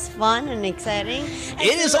all right. as fun and exciting.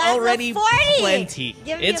 It is already 40. plenty.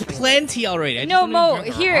 Give me It's a- plenty already. I No, just Mo, wanna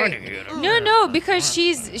drink her here. honey. No, because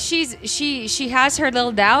she has her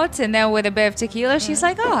little doubts, and then with a bit of tequila, she's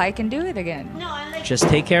like, oh, I can do it again. No, I like. Just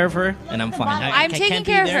take care of her, and I'm fine. I'm I taking can't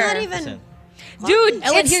be care of there. her. Not even- Listen. Dude,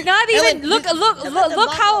 Ellen, it's here- not even. Ellen, look the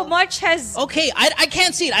how bottle. much has. Okay, I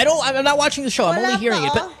can't see it. I'm not watching the show. I'm only Wala hearing it.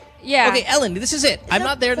 pa, But Yeah. okay, Ellen, this is it. I'm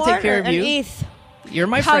not there to take care of An you. eighth. You're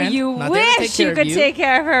my How friend. you Not there to take wish care you of could take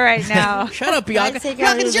care of her right now. Shut up, Bianca. Take care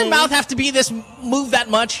Bianca, of does your you, mouth baby. have to be this move that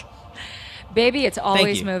much? Baby, it's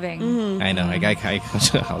always you. moving. I know.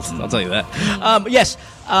 I'll tell you that. Yes.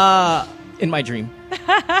 In my dream.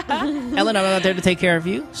 Ellen, I'm not there to take care of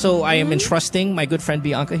you, so I am entrusting my good friend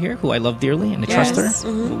Bianca here, who I love dearly, and I trust Yes.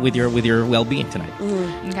 her with your well-being tonight.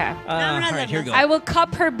 Okay. All right, here we go. I will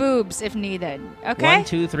cup her boobs if needed. Okay? 1,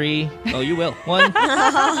 2, 3. Oh, you will. 1,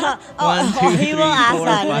 1, 2, he 3, will ask 4,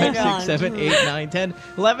 that 5, later 6, on. 7, 8, 9, 10,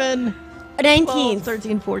 11, 12, 19.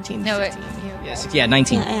 13, 14, No, it, 15. Yes, yeah,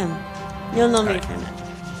 19. Yeah, I am. You'll know me from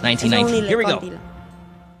that. 19, It's 19. only Here we like go. konti lang.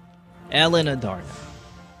 Ellen Adarna.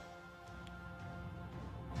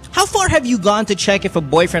 How far have you gone to check if a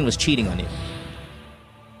boyfriend was cheating on you?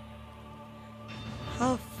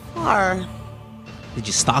 How far? Did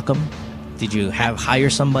you stalk him? Did you hire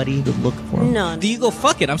somebody to look for him? No. Do you go,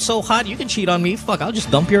 fuck it, I'm so hot, you can cheat on me. Fuck, I'll just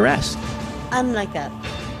dump your ass. I'm like that.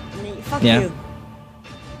 Fuck Yeah. you.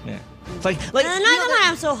 Yeah. It's like Not you know that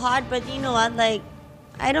I'm so hot, but you know what? Like,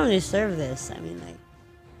 I don't deserve this. I mean, like.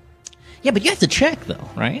 yeah, but you have to check though,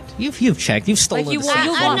 right? You've checked. You've stolen Like, you the want- cell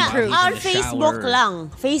you phone want while proof. he's in On the Facebook shower. lang.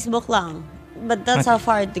 Facebook lang. But that's Okay. how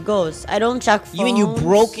far it goes. I don't check phones. You mean you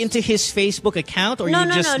broke into his Facebook account, or No, you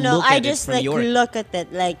no, just no, no. look I at just it from like your? look at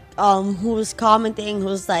it, like who's commenting,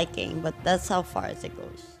 who's liking. But that's how far it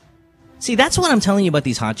goes. See, that's what I'm telling you about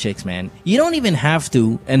these hot chicks, man. You don't even have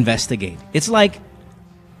to investigate. It's like,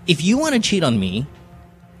 if you want to cheat on me,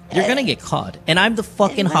 you're gonna get caught, and I'm the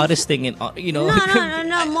fucking hottest thing in, you know.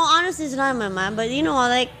 No. More honestly, it's not in my mind. But you know,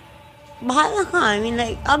 like, bahala ka. I mean,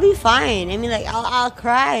 like, I'll be fine. I mean, like, I'll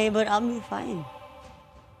cry, but I'll be fine.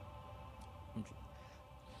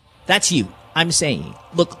 That's you. I'm saying.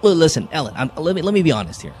 Look, listen, Ellen. Let me be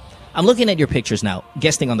honest here. I'm looking at your pictures now,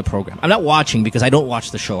 guesting on the program. I'm not watching because I don't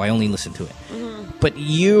watch the show. I only listen to it. But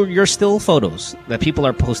you're still photos that people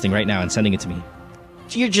are posting right now and sending it to me.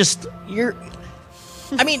 You're.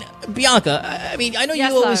 I mean, Bianca. I mean, I know Yes,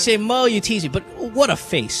 you always love. say Mo, you tease me, but what a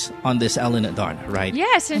face on this Ellen Adarna, right?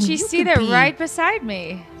 yes, and I mean, she's you seated could be- right beside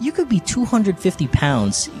me. You could be 250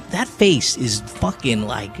 pounds. That face is fucking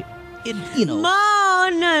like, you know. No.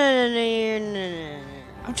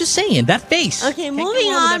 I'm just saying that face. Okay, Can't go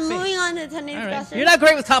moving wrong with on. that face. Moving on to today's All right. question. You're not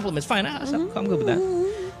great with compliments. Fine. I'm good with that.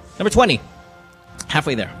 Number 20.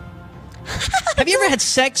 Halfway there. Have you ever had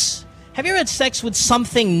sex? Have you ever had sex with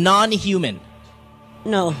something non-human?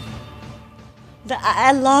 No.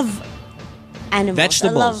 I love animals.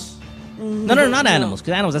 Vegetables. I love, No, not animals.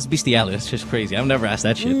 Because animals, that's bestiality. That's just crazy. I've never asked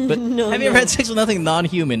that shit. But No, have you ever no. had sex with nothing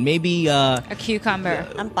non-human? Maybe A cucumber.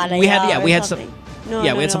 Ampalaya we had or some. something. No,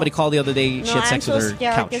 Yeah, no, we had no. somebody call the other day. No, She had sex I'm so with her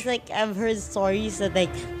scared couch. because like I've heard stories that like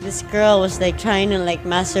this girl was like trying to like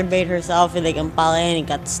masturbate herself with like ampala and it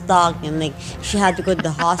got stuck and like she had to go to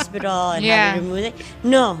the hospital and have it removed. Like,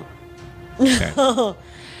 no, no.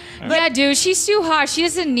 Yeah, dude, she's too hot. She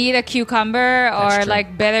doesn't need a cucumber or true.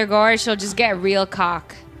 like better gore. She'll just get real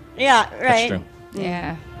cock. Yeah, That's right. true.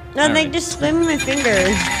 Yeah. No, All like right. just swim with my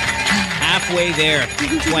fingers. Halfway there,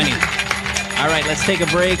 20. All right, let's take a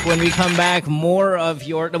break. When we come back, more of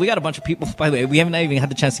your... No, we got a bunch of people, by the way. We haven't even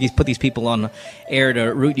had the chance to put these people on air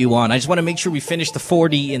to root you on. I just want to make sure we finish the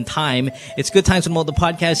 40 in time. It's Good Times with Mo, the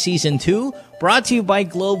podcast season 2, brought to you by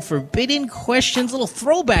Globe. Forbidden Questions, little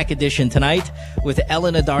throwback edition tonight with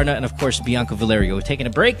Ellen Adarna and, of course, Bianca Valerio. We're taking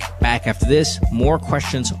a break. Back after this. More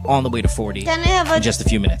questions on the way to 40 Can I have in just a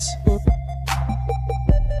few minutes.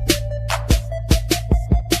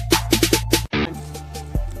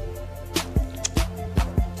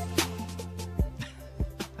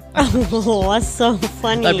 Oh, what's so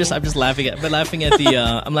funny? I'm just laughing at the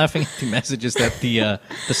I'm laughing at the messages that the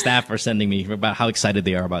staff are sending me about how excited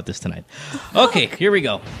they are about this tonight. Okay, here we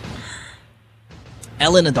go.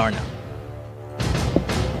 Ellen Adarna.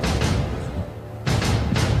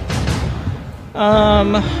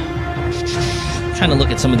 Trying to look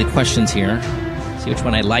at some of the questions here. See which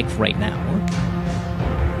one I like right now.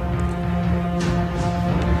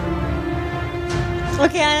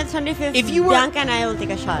 Okay, on the 25th, If you were- Bianca and I will take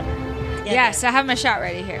a shot. Yeah, Yes, I have my shot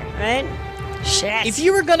ready here. Right? Shit. If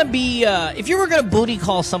you were gonna booty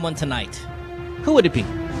call someone tonight, who would it be?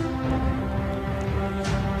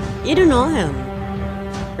 You don't know him.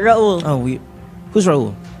 Raul. Oh, who's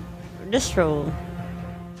Raul? Just Raul.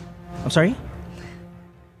 I'm sorry?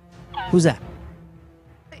 Who's that?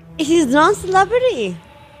 He's non-celebrity.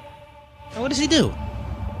 What does he do?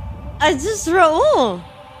 It's just Raul.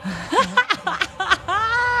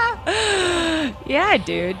 Yeah,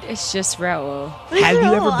 dude. It's just Raul. It's Have you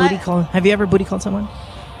Raul. ever booty called? Have you ever booty called someone?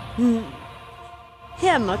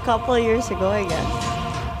 Him a couple of years ago, I guess.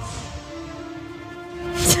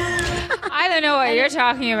 I don't know what you're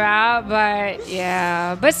talking about, but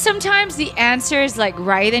yeah. But sometimes the answer is like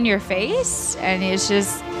right in your face, and it's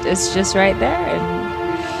just right there.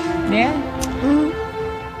 And yeah.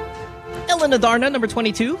 Ellen Adarna, number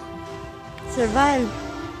 22. Survive.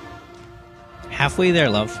 Halfway there,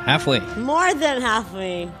 love. Halfway. More than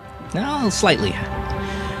halfway. No, slightly.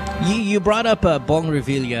 You brought up Bong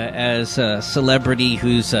Revilla as a celebrity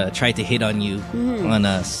who's tried to hit on you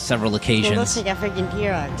on several He occasions. looks like a freaking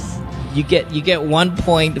T-Rex. You get 1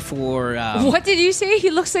 point for What did you say? He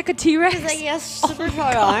looks like a T-Rex. He's like, he has super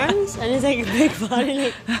short arms, and he's like a big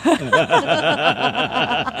body.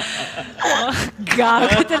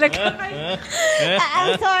 Like,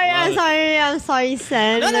 I'm sorry,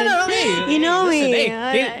 Sen. no. Hey, You know listen, me.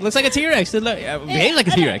 Hey, looks like a T-Rex. Behaves like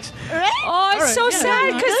a T-Rex. Right? Oh, it's so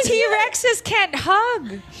sad because T-Rexes can't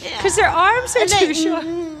hug because their arms are too short.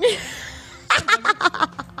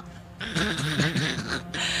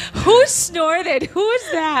 Who snorted?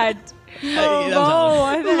 Who's that?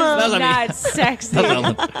 Oh, was that's me. not sexy.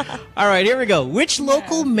 All right, here we go. Which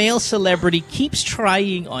local male celebrity keeps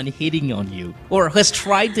trying on hitting on you or has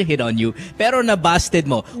tried to hit on you pero nabasted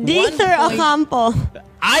mo? Dieter 1 point. Ocampo.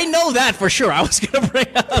 I know that for sure. I was going to bring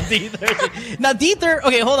up Dieter. Now, Dieter,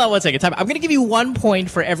 okay, hold on 1 second. Time. I'm going to give you 1 point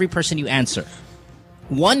for every person you answer.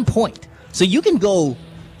 1 point. So you can do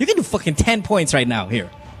fucking 10 points right now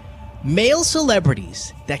here. Male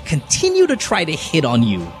celebrities that continue to try to hit on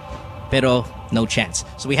you, pero no chance.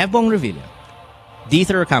 So we have Bong Revilla,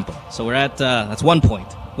 Dieter Ocampo. So we're at, that's 1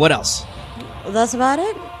 point. What else? That's about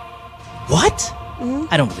it? What?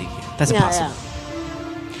 I don't believe you. That's impossible. Yeah.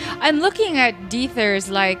 I'm looking at Dieter's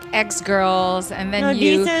like ex-girls, and then No,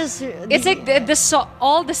 you. Dieter's... It's like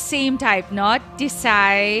all the same type, not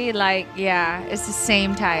Desai. Like, yeah, it's the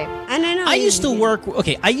same type. And I know. I used to work with,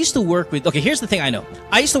 here's the thing I know.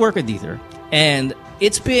 I used to work with Dieter, and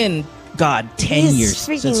it's been, 10 He's years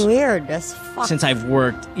freaking weird as fuck. since I've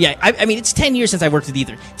worked. Yeah, I mean, it's 10 years since I worked with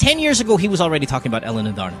Dieter. 10 years ago, he was already talking about Ellen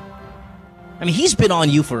Adarna. I mean, he's been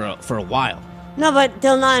on you for a while. No, but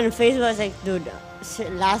till now on Facebook, I was like, dude,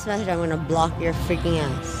 last message, I'm gonna block your freaking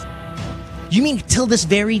ass. You mean till this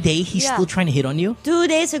very day, he's Yeah. still trying to hit on you? 2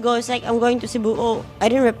 days ago, it's like, I'm going to Cebu. Oh, I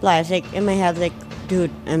didn't reply. It's like, in my head, like,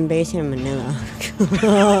 dude, I'm based in Manila.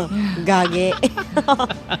 Gage.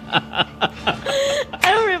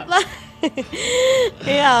 I don't reply.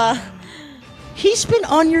 Yeah. He's been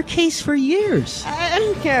on your case for years. I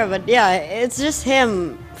don't care, but yeah, it's just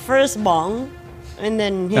him. First bong. and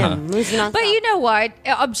then him. Who's not But you know what?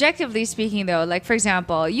 Objectively speaking, though, like for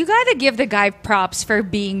example, you gotta give the guy props for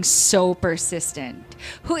being so persistent.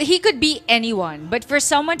 He could be anyone, but for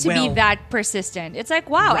someone to be Well- that persistent, it's like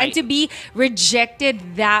wow, Right. and to be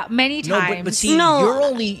rejected that many No, times. but see,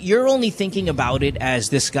 No. you're only thinking about it as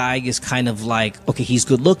this guy is kind of like, okay, he's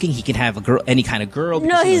good looking, he can have a girl, any kind of girl. No,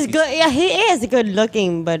 because, you know, he's good. Yeah, he is good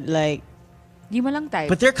looking, but like Di mo lang type.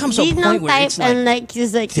 But there comes a he's point not where type, it's like, and like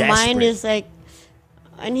his like mind desperate. is like,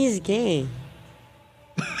 and he's gay.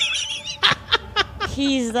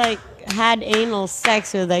 He's like had anal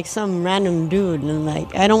sex with like some random dude, and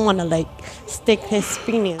like I don't want to like stick his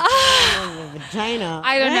penis in the vagina.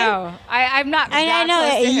 I don't right? know. I'm not. I that know.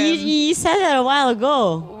 close to him. You said that a while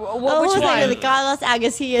ago. Which was one? Like, the Carlos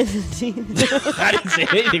Agassi and I didn't say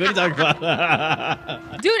anything. What are you talking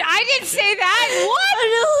about? Dude, I didn't say that. What?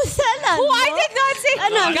 Who said that? Who? I did not say.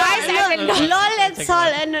 Guys, I did not. Lolet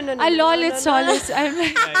Sol. No. A lolit solis.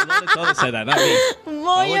 Lola said that, not me.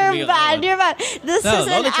 Mo, That you're wouldn't be a bad. Lola. You're bad. This No, is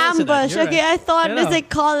an Lola Sol said that. ambush. You're Okay, right. I thought Yeah, there's no. like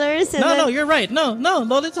callers. And No, then, you're right. No,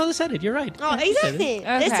 Lola said it. You're right. Oh, Yeah, she said it. exactly.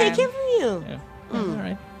 Let's Okay. take it from you. Yeah. All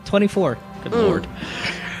right. 24. Good lord.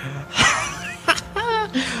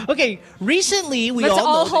 Okay, recently we Let's all know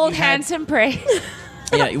all that hold you had- hands and pray.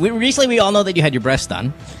 Yeah, recently we all know that you had your breasts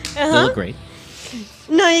done. They look great.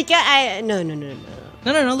 No, you can't. No.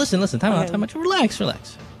 No. Listen. Time out. Relax.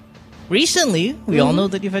 Recently, we all know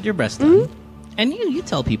that you've had your breasts done, and you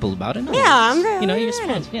tell people about it. No, Yeah, it's- I'm very you're aware of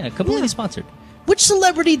sponsored. it. Yeah, completely sponsored. Which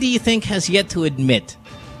celebrity do you think has yet to admit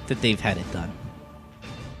that they've had it done?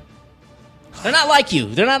 They're not like you.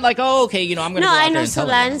 They're not like, oh, okay, I'm gonna No, go out I there know and tell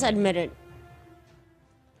them. Solan's admitted.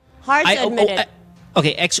 Hearts admitted.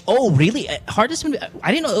 Okay, really? Hard has been.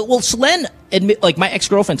 I didn't know. Well, Selene admit. Like my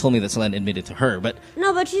ex-girlfriend told me that Selene admitted to her, but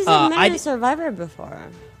No, but she's I admitted d- Survivor before.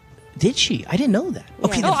 did she? I didn't know that.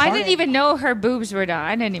 Okay, Yeah. Oh, then I Hard- didn't even know her boobs were done.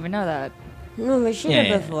 I didn't even know that. No, but she Yeah,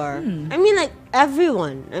 did yeah. before. I mean, like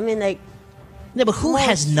everyone. I mean, like Yeah, but who Most.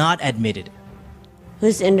 has not admitted?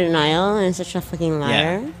 who's in denial and such a fucking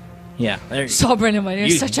liar. Yeah, there, Sobra naman. You're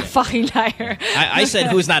You- such a fucking liar. I said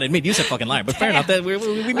who's not admit. You said fucking liar, but fair enough. That we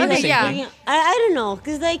mean the Okay, same yeah. thing. I don't know,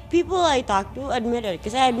 cause like people I talk to admit it,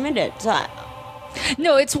 cause I admit it. So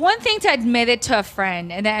No, it's one thing to admit it to a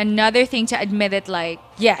friend, and then another thing to admit it like,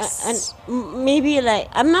 yes. maybe like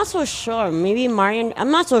I'm not so sure. Maybe Marian. I'm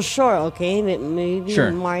not so sure. Okay, maybe Sure.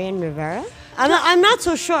 Marian Rivera. I'm not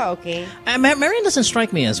so sure. Okay. Marian doesn't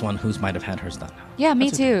strike me as one who's might have had hers done. yeah,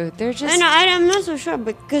 me too. They're just. I'm not so sure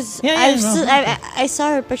because Yeah, no. I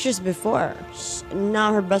saw her pictures before.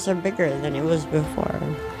 Now her breasts are bigger than it was before.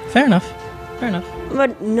 Fair enough.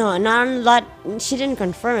 But no, not a lot. She didn't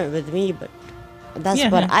confirm it with me, but that's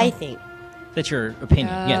Yeah, what yeah. I think. That's your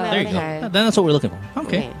opinion. Yeah, there you okay. go. Then that's what we're looking for.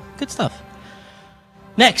 Okay, Okay. good stuff.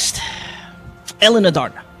 Next, Ellen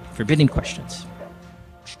Adarna. Forbidden questions.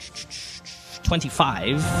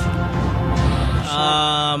 25.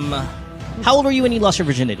 How old were you when you lost your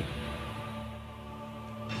virginity?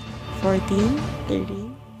 14,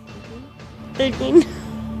 13, 13.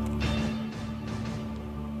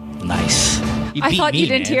 Nice. You I beat thought me, you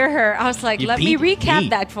didn't man. hear her. I was like, You let me beat recap me.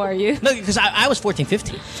 that for you. No, because I was 14,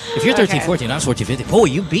 15. If you're 13, Okay. 14, I was 14, 15. Boy,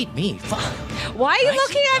 you beat me. Fuck. Why are you Nice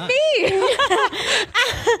looking at done. me?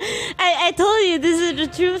 I told you this is the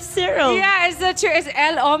truth serum. Yeah, it's the truth. It's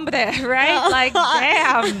El Hombre, right? Like,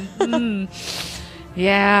 damn.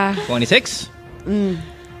 Yeah. 26?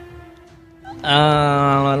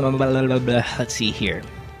 Let's see here.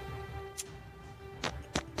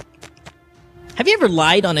 Have you ever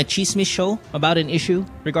lied on a chismis show about an issue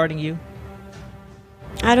regarding you?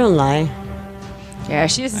 I don't lie. Yeah,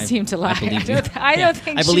 she doesn't seem to lie. believe you. I don't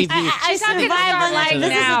think I believe she's, you. she's not going to survived start on, like, lying this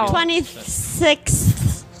now. is the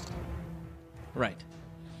 26th. Right.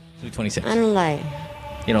 So 26. I don't lie.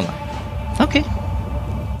 You don't lie. Okay.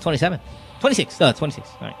 27. 26. 26.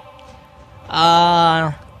 All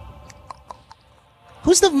right.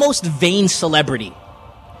 Who's the most vain celebrity?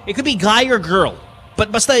 It could be guy or girl.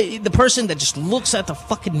 But the person that just looks at the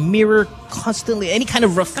fucking mirror constantly, any kind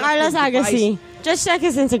of reflective Carlos Agassi. device. Just check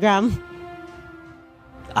his Instagram.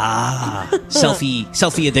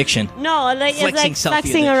 Selfie addiction. No, like Flexing it's like selfie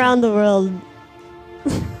flexing addiction. around the world.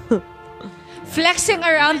 Flexing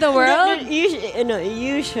around the world?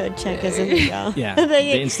 You should check his Instagram. Yeah, Like, the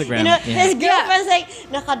Instagram, You know, yeah. his girlfriend's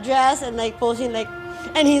like naka-dress and like posing like,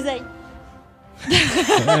 and he's like,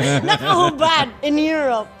 naka-hubad in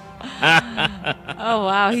Europe. Oh,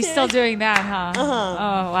 wow. He's still doing that, huh?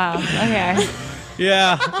 Oh, wow. Okay.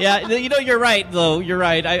 yeah. You know, you're right though. You're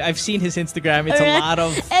right. I've seen his Instagram. It's a lot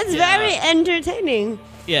of. It's very entertaining.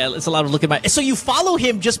 Yeah, it's a lot of look at my. So you follow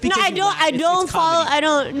him just because? No, you laugh. I don't it's follow. comedy. I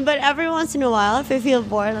don't. But every once in a while, if I feel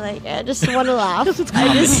bored, like I just want to laugh.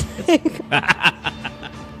 I just.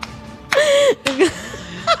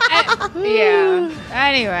 Yeah.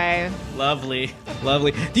 Anyway. Lovely.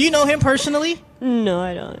 Do you know him personally? No,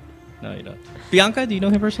 I don't. No, you don't. Bianca, do you know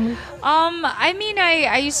him personally? I mean,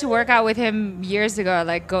 I used to work out with him years ago at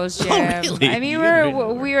like Ghost Gym. Really? I mean,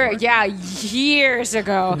 we were years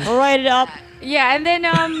ago. Write it up. Yeah, and then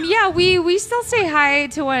we still say hi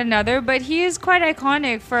to one another, but he is quite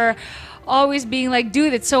iconic for always being like,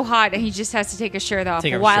 dude, it's so hot, and he just has to take his shirt off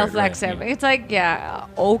while flexing. Right, It's like,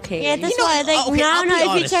 okay. Yeah, that's You know, why. Like okay, I'll be now, if you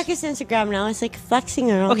honest. check his Instagram now, it's like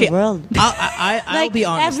flexing around Okay, the world. I'll Like be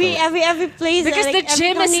honest. every place. Because like, the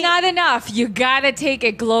gym is not enough. You gotta take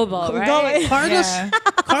it global, right?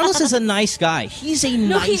 Carlos is a nice guy. He's a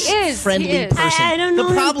nice, he is. friendly He is. person. I don't know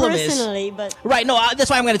the problem him is, personally, but right? No, that's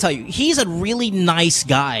why I'm going to tell you. He's a really nice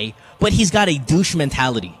guy, but he's got a douche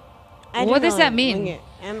mentality. I don't What does know. that mean? Okay,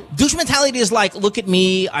 Douche mentality is like, look at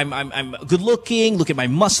me, I'm good looking, look at my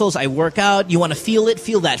muscles, I work out, you want to feel it,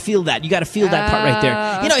 feel that. You got to feel that part right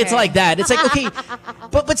there. You know, it's okay. like that. It's like, okay,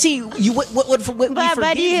 but see, you what we but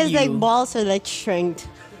forgive his you. like balls are like shrinked.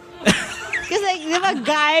 Because like the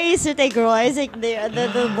guys that they grow, it's like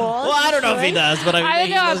the balls. Well, I don't know if he does, but I don't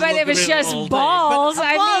know, but if it's just balls,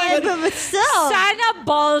 I mean, but still. sana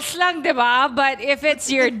balls lang, diba? But if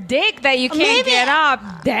it's your dick that you can't Maybe- get up,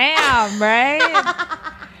 damn, right?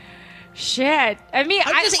 Shit. I mean,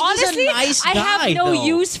 I'm just saying, he's a honestly, nice I guy, have no though.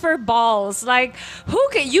 use for balls. Like,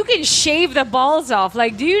 you can shave the balls off.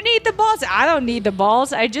 Like, do you need the balls? I don't need the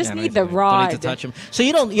balls. I just need the rod. Don't need to touch him. So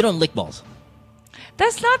you don't lick balls.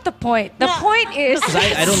 That's not the point. The point is, Because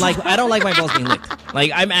I don't like my balls being licked. Like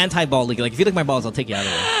I'm anti-ball licking. Like if you lick my balls, I'll take you out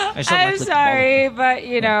of there. I just don't I'm like licking sorry, but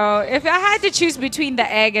you know, if I had to choose between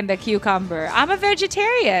the egg and the cucumber, I'm a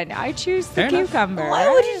vegetarian. I choose the Fair enough. cucumber. Why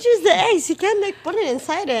would you choose the eggs? You can't like put it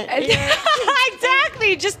inside it.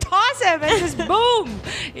 Exactly. Just toss him and just boom.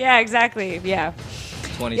 Yeah, exactly. Yeah.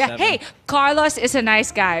 27. Yeah. Hey, Carlos is a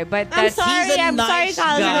nice guy, but I'm that's sorry. He's a I'm nice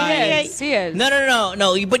sorry, Carlos. guy. He is.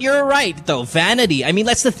 No. But you're right though. Vanity. I mean,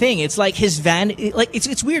 that's the thing. It's like his vanity. Like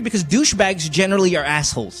it's weird because douchebags generally are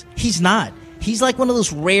assholes. He's not. He's like one of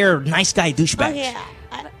those rare nice guy douchebags. Okay,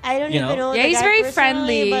 I don't You even know? know. Yeah, the he's guy very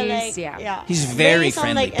personally, friendly. but, like, Yeah. He's very Based on,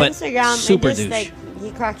 friendly, like, but Instagram, super it just, douche. like,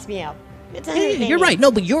 he cracks me up. It's Yeah, entertaining. you're right.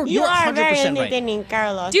 No, but you're You are 100% very right. entertaining,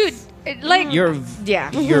 Carlos. Dude, like, You're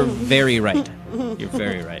yeah. very right. You're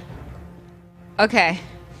very right. Okay.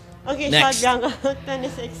 Okay, Next. shot Bianca.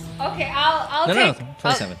 26. Okay, I'll No, take.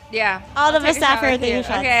 27. Yeah. All I'll of us take a staff shot are with taking you.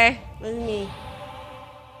 shots. Okay. With me.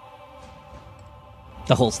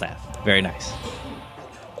 The whole staff. Very nice.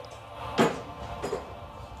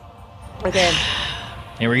 Okay.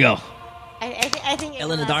 Here we go. I think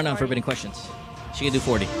Ellen it's Adarna on last Forbidden Questions. She can do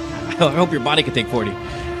 40. I hope your body can take 40.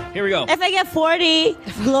 Here we go. If I get 40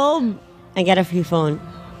 globe, I get a free phone.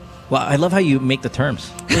 Well, I love how you make the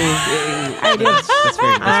terms. I do. That's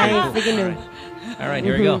very I cool. freaking do. All right,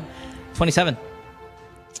 here we go. 27.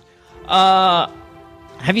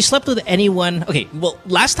 Have you slept with anyone? Okay, well,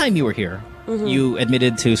 last time you were here, you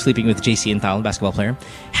admitted to sleeping with JC and Tal, basketball player.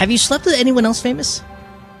 Have you slept with anyone else famous?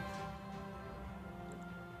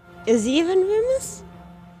 Is he even famous?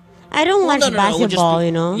 I don't watch basketball, just,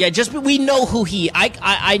 you know. Yeah, just we know who he.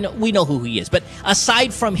 I know we know who he is. But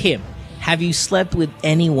aside from him, have you slept with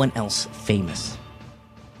anyone else famous?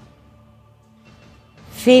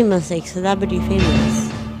 Famous, like celebrity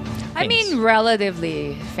famous. I mean,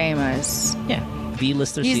 relatively famous. Yeah,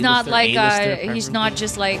 B-lister. He's C-lister, not like A-lister, he's preferably. not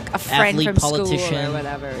just like a friend Athlete, from school politician. or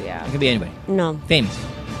whatever. Yeah. It could be anybody. No. Famous.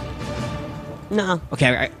 No.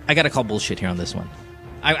 Okay, I gotta call bullshit here on this one.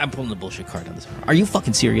 I'm pulling the bullshit card on this one. Are you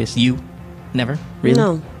fucking serious? You? Never? Really?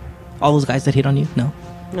 No. All those guys that hit on you? No?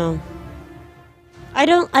 No. I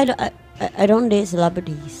don't date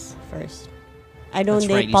celebrities first. I don't That's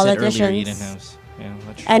date right. You politicians said earlier you didn't have... Yeah,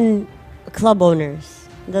 that's and club owners.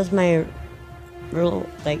 That's my rule.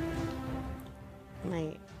 Like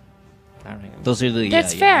my. all right. Those are the...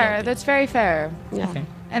 That's fair. That's very fair. Yeah. Okay.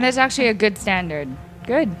 And that's actually a good standard.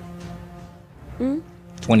 Good.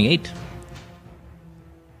 28.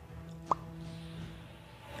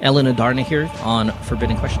 Ellen Adarna here on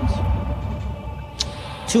Forbidden Questions.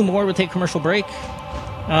 2 more. We'll take a commercial break.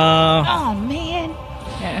 Oh man.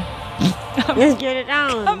 Yeah. Let's get it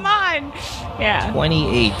down. Come on. Yeah.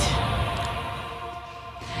 28.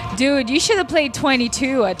 Dude, you should have played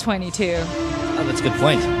 22 at 22. Oh, that's a good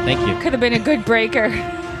point. Thank you. Could have been a good breaker.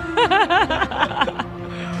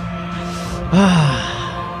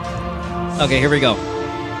 Okay, here we go.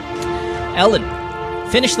 Ellen,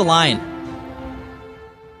 finish the line.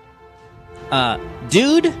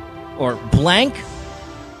 Dude or blank,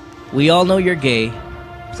 we all know you're gay.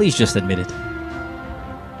 Please just admit it.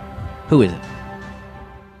 Who is it?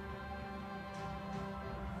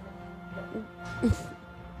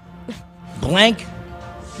 Blank,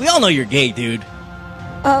 we all know you're gay, dude.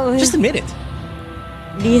 Oh, Just admit it.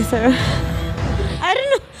 Lisa. I don't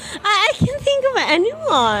know. I can't think of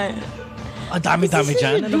anyone. Dami He's such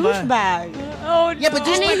dyan. a Ano ba? douchebag. Oh, Yeah, but And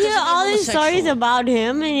I douchebag hear doesn't all mean these stories homosexual. about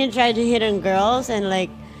him, and he tried to hit on girls and like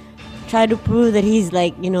try to prove that he's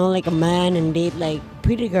like, you know, like a man and date like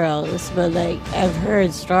pretty girls. But like I've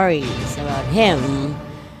heard stories about him.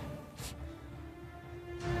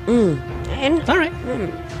 And All right.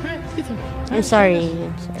 I'm sorry.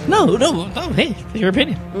 No. Hey, it's your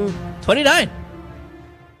opinion. 29.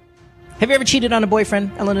 Have you ever cheated on a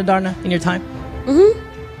boyfriend, Ellen and Adarna, in your time? Mm-hmm.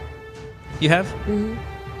 You have? Mm-hmm.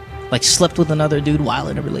 Like slept with another dude while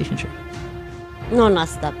in a relationship? No, not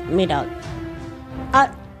stop. Made out.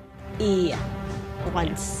 Yeah.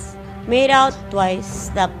 Once. Made out twice.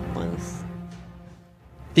 Stop once.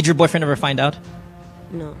 Did your boyfriend ever find out?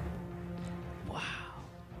 No.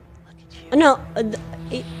 No,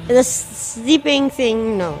 the sleeping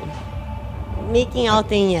thing, no. Making out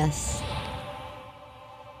thing, yes.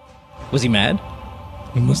 Was he mad?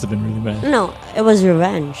 He must have been really mad. No, it was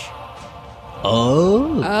revenge.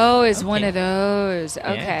 Oh. Oh, it's one of those.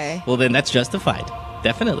 Okay. Yes. Well, then that's justified.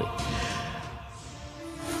 Definitely.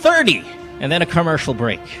 30. And then a commercial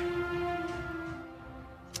break.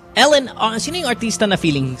 Ellen, sino yung artista na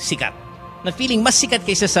feeling sikat? Na feeling mas sikat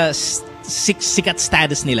kaysa sa sikat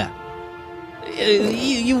status nila?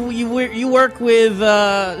 You work with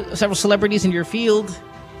several celebrities in your field,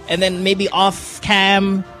 and then maybe off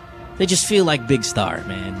cam, they just feel like big star,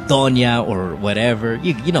 man. Donya or whatever.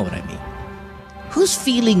 You know what I mean. Who's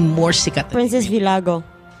feeling more sikat? Princess Vilago.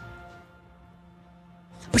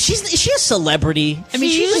 But is she a celebrity? I mean,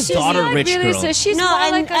 she's a daughter not rich really, girl. so she's No, more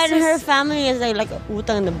and, like a and her sis- family is like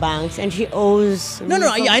utang in the banks, and she owes. No,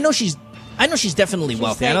 I know she's definitely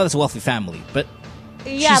wealthy. I like- know that's a wealthy family, but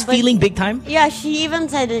Yeah, she's but feeling big time. yeah, she even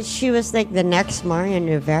said that she was like the next Marian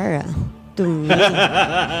Rivera to me.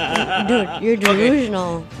 Dude, you're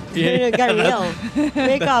delusional. Yeah. You got real.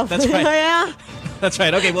 Wake up. That's right. Yeah. That's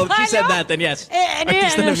right. Okay, well, if she said that, then yes.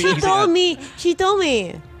 Artista na And feeling sikat. she told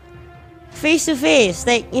me, face to face,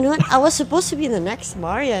 like, you know what? I was supposed to be the next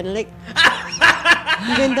Marian. Like,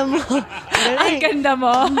 ganda mo. Ang ganda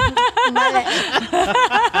mo. Mali.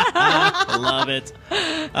 I love it.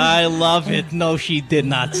 I love it. No, she did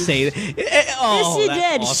not say that. Oh, Yes, she that's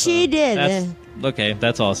did. awesome. She did. Okay,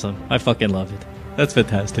 that's awesome. I fucking love it. That's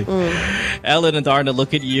fantastic. Ellen and Darna,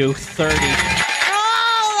 look at you. 30.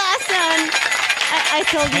 Oh, last one. I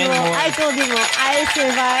told you 10 more. more. I told you more. I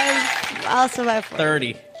survived. I'll survive for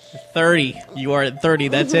 30. 30. You are at 30.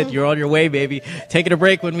 That's it. You're on your way, baby. Taking a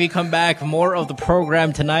break. When we come back, more of the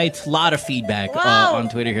program tonight. A lot of feedback Wow. on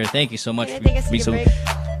Twitter here. Thank you so much Can I for take a being so break?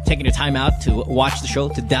 taking your time out to watch the show,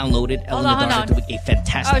 to download it. Ellen Hold and on, Darna hold on. doing a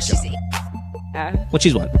fantastic Oh, she's job. What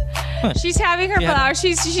she's what? Huh. she's having her Yeah. flower.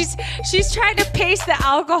 She's trying to paste the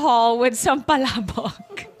alcohol with some palabok.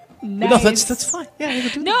 Nice. No, that's fine. Yeah,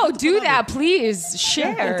 do No, do that, please.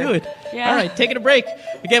 Share. Yeah, do it. Yeah. All right, taking a break.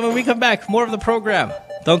 Again, when we come back, more of the program.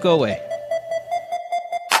 Don't go away.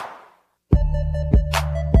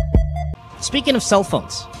 Speaking of cell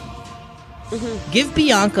phones, give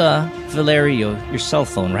Bianca Valerio your cell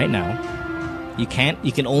phone right now. You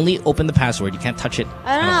can only open the password. You can't touch it.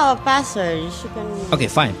 I don't have a password. She can. Okay,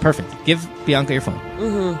 fine, perfect. Give Bianca your phone.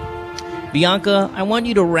 Bianca, I want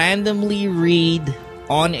you to randomly read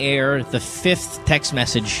on air the 5th text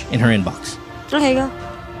message in her inbox. Okay, go.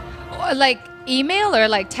 Like email or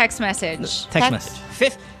like text message? Text message.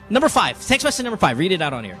 5th. Number 5. Text message number 5. Read it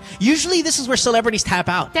out on air. Usually, this is where celebrities tap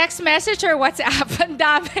out. Text message or WhatsApp? Ang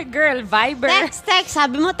dami, girl. Viber. Text.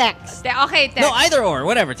 Sabi mo text. Okay, text. No, either or,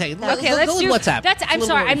 whatever. Okay, go let's with do WhatsApp. That's. It's a I'm little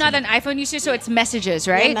sorry, more I'm not intimate. an iPhone user, so it's messages,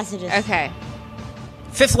 right? Yeah, messages. Okay.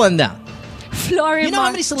 5th one down. Florimon. You know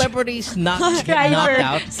how many celebrities get knocked driver.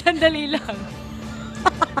 out? Sandali lang.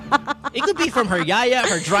 It could be from her yaya,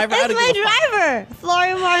 her driver. I That's don't my give a fuck. driver.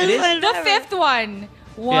 Florimar It is is? my The driver. 5th one.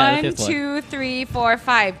 Yeah, One, the 5th one. 2, 3, 4,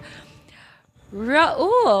 5.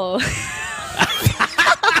 Raul.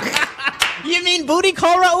 You mean booty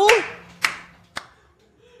call Raul?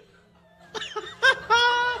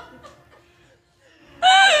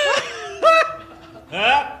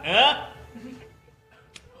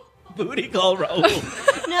 Booty call Raul.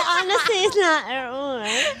 No, honestly, it's not Raul,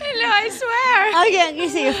 right? No, I swear. Okay,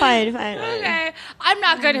 see, fine. Okay, I'm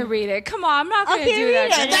not gonna read it. Come on, I'm not gonna Okay, do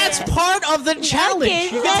read that. it. That's part of the challenge. Okay, You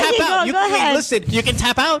can tap okay, out. go ahead. Listen, you can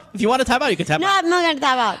tap out. If you want to tap out, you can tap No, out. I'm not gonna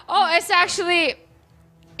tap out. Oh, it's actually.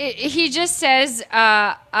 He just says.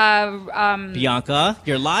 Bianca,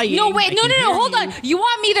 you're lying. No, wait, I no, can hear hold you. on. You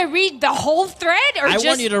want me to read the whole thread or I just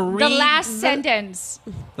want you to the read last sentence?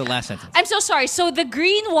 The last sentence. I'm so sorry. So the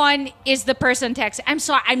green one is the person text. I'm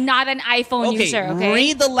sorry. I'm not an iPhone user. Okay.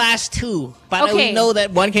 Read the last two. But Okay. we know that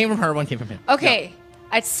one came from her, one came from him. Okay.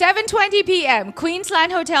 At 7:20 p.m.,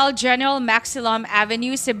 Queensland Hotel, General Maximum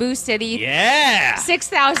Avenue, Cebu City, Yeah.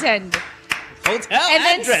 6,000. Hotel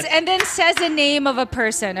address. And then says the name of a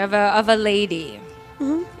person, of a lady.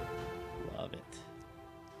 Love it.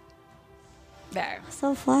 There.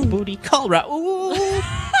 So fun. Booty call Raul.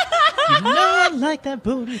 You know I like that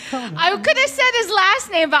booty call. I could have said his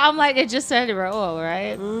last name, but I'm like, it just said Raul,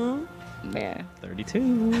 right? Yeah.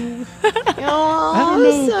 32.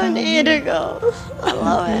 Oh, so neat to go. I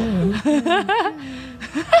love it.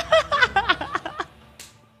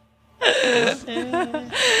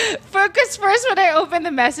 Because first when I opened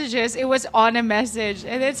the messages, it was on a message,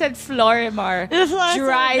 and it said Florimar,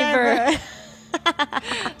 driver.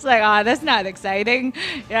 It's like, oh, that's not exciting.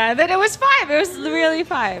 Yeah, then it was 5. It was really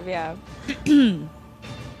 5, yeah.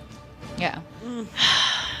 Yeah.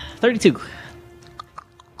 32.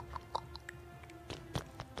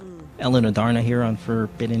 Ellen Adarna here on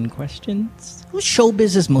Forbidden Questions. Who's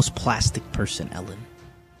showbiz's most plastic person, Ellen?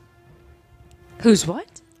 Who's what?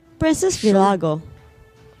 Princess Vilago.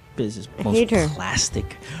 Biz's I most hate her.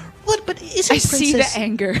 plastic. What? But isn't I see the Princess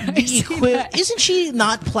anger. Isn't she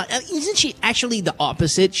not? Isn't she actually the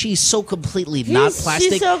opposite? She's so completely not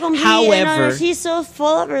plastic. She's so complete. However, she's so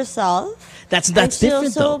full of herself. that's and different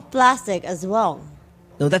she's so though. plastic as well.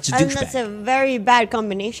 No, that's And that's a douchebag. very bad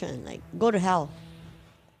combination. Like, go to hell.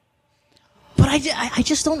 But I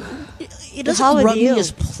just don't. It Hell doesn't with rub me you.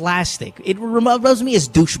 as plastic. It rubs me as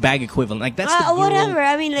douchebag equivalent. Like that's the girl Whatever.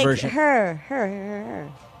 I mean, like version.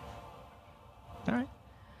 her. All right.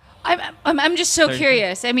 I'm just so 32.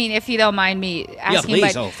 curious. I mean, if you don't mind me asking,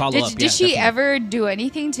 please. but Follow up. did Yeah, she definitely. ever do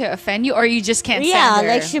anything to offend you, or you just can't Yeah, stand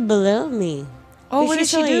her? like she belittled me. Oh, what did she's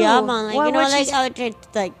she so do? yaman, like, What- you know, what'd she like I would try to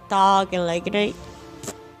like talk and like, you know,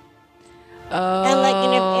 and like,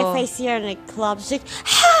 and if I see her in a club, she's like,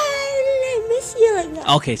 "Hi, I miss you," like that.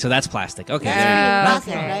 Okay, so that's plastic. Okay, That's there you really go.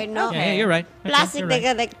 plastic, Okay. right? No, Yeah, you're right. Okay, plastic you're like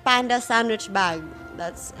right. a like panda sandwich bag.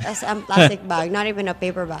 That's a plastic bag, not even a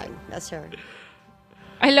paper bag. That's her.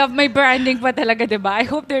 I love my branding pa talaga, diba? I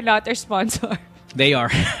hope they're not our sponsor. They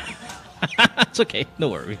are. It's okay. No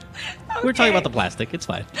worry. We're talking about the plastic. It's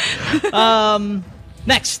fine.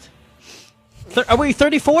 Next. Are we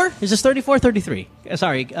 34? Is this 34 or 33?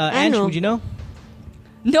 Sorry. Ange, know. would you know?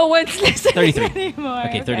 No one's listening 33. anymore.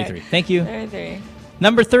 Okay, 33. Thank you. 33.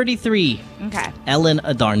 Number 33. Okay. Ellen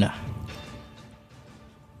Adarna.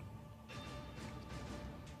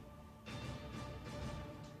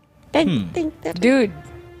 Think that. Dude,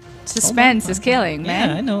 suspense is killing, man.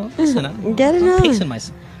 Yeah, I know. Listen, I'm Get it on. pacing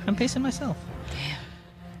myself. I'm pacing myself.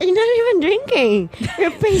 You're not even drinking.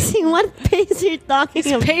 You're pacing. What pace are you talking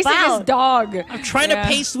about? Pacing his dog. I'm trying Yeah. to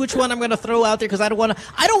pace which one I'm going to throw out there because I don't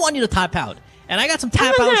want you to tap out. And I got some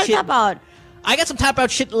tap I'm out gonna shit. tap out. I got some tap out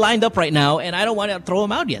shit lined up right now, and I don't want to throw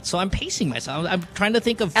them out yet. So I'm pacing myself. I'm trying to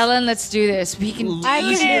think of. Ellen, let's do this. We can do I can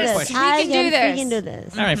do Easier this. question. I We can do this. We can do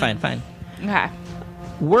this. All right, fine. Okay.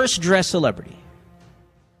 Worst dressed celebrity.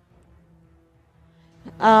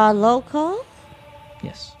 Local?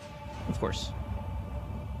 Yes, of course.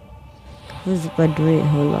 Who's Badwe?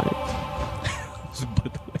 Hold on.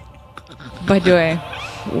 By the way.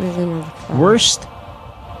 There's another one. Worst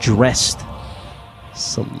dressed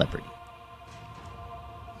celebrity.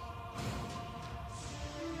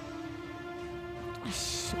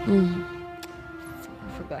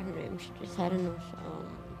 I forgot her name. She just had a nose.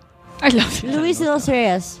 I love you. Luis Los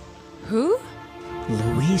Reyes. Who?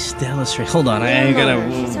 Luis Delastre. Hold on, I She's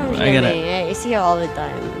gotta. I see her all the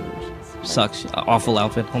time. Sucks. Awful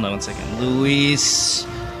outfit. Hold on one second. Luis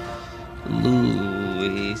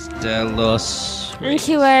Delos. And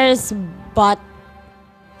she wears butt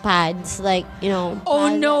pads, like, you know. Oh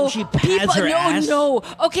pads. no! She pads her ass? No.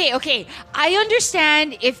 Okay. I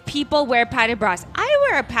understand if people wear padded bras. I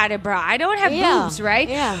wear a padded bra. I don't have Yeah, boobs, right?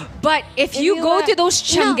 yeah. But if you you go wear- to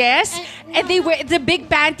those No, chungas and- and they wear the big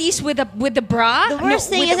panties with the bra, The worst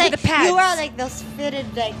thing with is the, like with the pads. you wear like those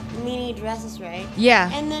fitted like mini dresses, right? Yeah.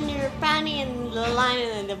 And then your panty and the line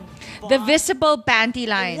and then the visible panty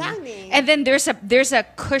line. Exactly. And then there's a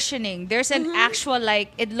cushioning. There's an actual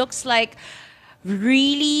like it looks like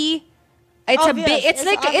really. It's obvious. a big. It's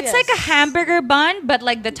like obvious. a hamburger bun, but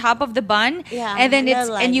like the top of the bun, Yeah, and then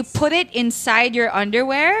little and you lines. put it inside your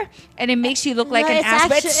underwear, and it makes you look like No, an ass.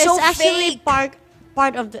 But it's so actually fake.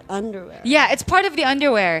 part of the underwear. Yeah, it's part of the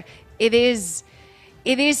underwear. It is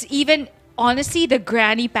even. Honestly, the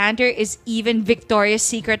granny panter is even Victoria's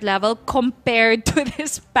Secret level compared to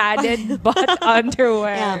this padded butt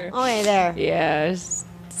underwear. Yeah. Okay, there. Yes.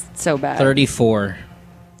 It's so bad. 34.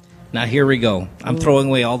 Now here we go. I'm throwing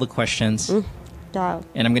away all the questions, Dog.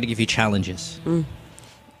 and I'm going to give you challenges.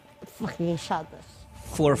 Fucking shot this.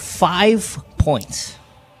 For 5 points.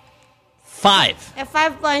 5. At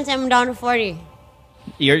 5 points, I'm down to 40.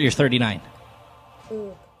 You're 39.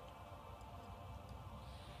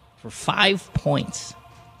 For 5 points.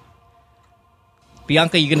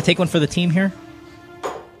 Bianca, you going to take one for the team here?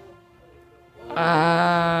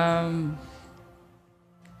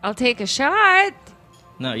 I'll take a shot.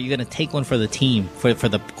 No, you're going to take one for the team for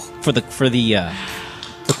the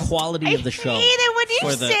quality of the show. I hate it when you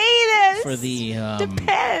For the- say this. For the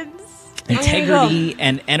Depends. integrity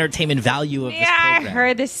and entertainment value of this Yeah, I program.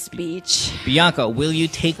 heard this speech. Bianca, will you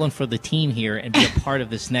take one for the team here and be a part of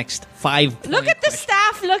this next 5 Look at the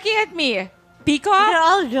staff looking at me. They're Peacock.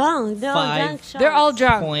 all drunk. They're all Five. drunk. shots. They're all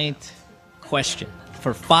drunk. point question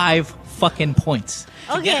for 5 fucking points.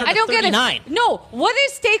 To Okay. get her to I don't get 39. it. No, what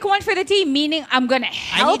is take one for the team? Meaning I'm gonna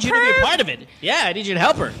help I need you her. to be a part of it. Yeah, I need you to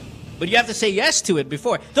help her. But you have to say yes to it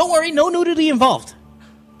before. Don't worry, no nudity involved.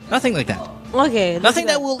 Nothing like that. Okay. Nothing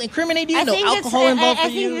that will incriminate you. I No think alcohol involved I for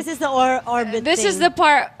you. think this is the orbit. This is thing. the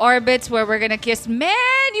part orbits where we're gonna kiss. Man,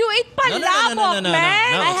 you ate palabok, man. No,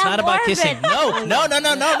 I it's have not about orbit. kissing. No. I'm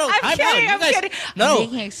Time out. kidding, You I'm guys, kidding. no.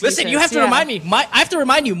 I'm making Listen, you have to excuses, remind me. I have to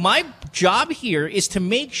remind you. My job here is to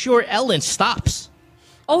make sure Ellen stops.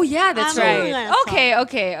 Oh yeah, that's I'm right. gonna Okay.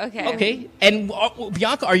 Okay. And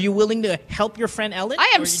Bianca, are you willing to help your friend Ellen?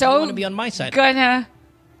 I am or do so you want to be on my side? Gonna.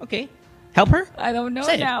 Okay. Help her? I don't know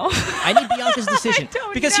Say it. now. I need Bianca's decision.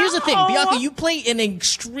 don't Because here's the thing, know. Bianca, you play an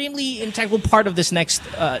extremely integral part of this next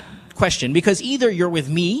question because either you're with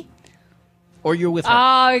me or you're with her.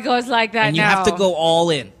 Oh, it goes like that and you now. have to go all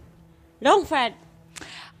in. Don't fret.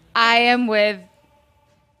 I am with.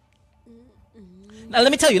 Now,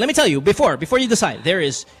 let me tell you, before you decide, there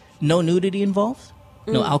is no nudity involved,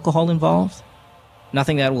 no alcohol involved,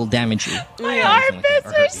 nothing that will damage you. My Or anything like that, armpits or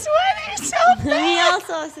are hurt you. sweating so Me bad.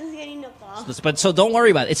 also, since getting the call. But so don't worry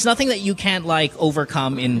about it. It's nothing that you can't like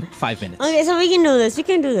overcome in 5 minutes. Okay, so we can do this. We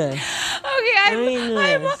can do this. Okay,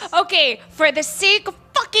 I'm okay. For the sake of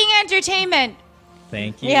fucking entertainment,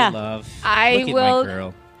 Thank you, Yeah. love. I Look at will- my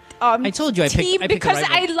girl. I told you I picked- team I picked the because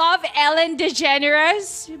right I one. love Ellen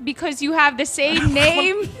DeGeneres because you have the same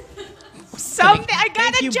name. Something I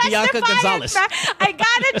gotta Thank you, justify Bianca Gonzalez. it. I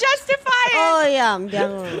gotta justify it. Oh yeah,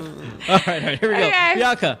 All right, here we go. Okay.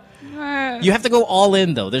 Bianca, you have to go all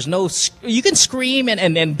in, though. There's no... You can scream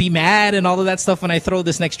and be mad and all of that stuff when I throw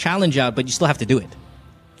this next challenge out, but you still have to do it.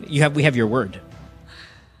 We have your word.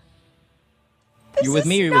 You with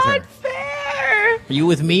me or you with her? Not fair. Are you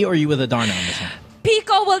with me or are you with Adarna on this one?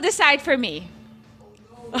 Pico will decide for me.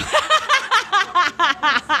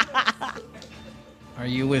 Are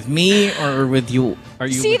you with me or with you? Are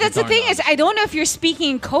you? See, with that's the Adarna thing on is, this? I don't know if you're speaking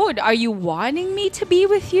in code. Are you wanting me to be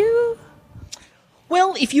with you?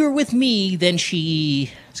 Well, if you're with me, then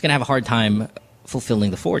she is gonna have a hard time fulfilling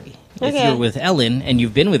the 40. If Okay. you're with Ellen and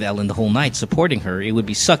you've been with Ellen the whole night supporting her, it would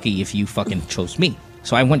be sucky if you fucking chose me.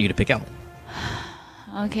 So I want you to pick Ellen.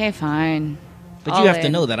 Okay, fine. But All you have to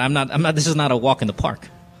in. know that I'm not. This is not a walk in the park.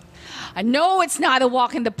 I know it's not a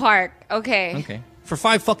walk in the park. Okay. Okay. For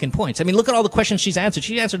 5 fucking points. I mean, look at all the questions she's answered.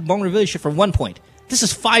 She answered Bon Reveille shit for 1 point. This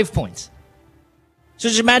is 5 points. So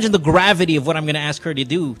just imagine the gravity of what I'm going to ask her to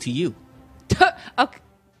do to you, Okay.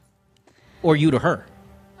 or you to her.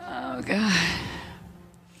 Oh god.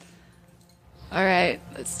 All right,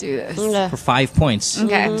 let's do this. For 5 points.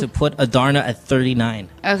 Okay. To put Adarna at 39.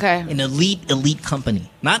 Okay. An elite company.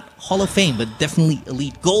 Not Hall of Fame, but definitely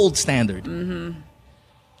elite. Gold standard. Mm-hmm.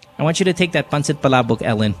 I want you to take that pancit palabok,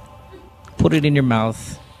 Ellen, put it in your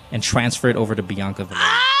mouth, and transfer it over to Bianca Villar.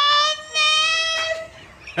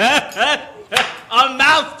 A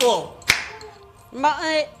mouthful!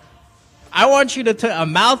 I want you to take a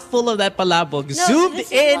mouthful of that palabok, zoomed this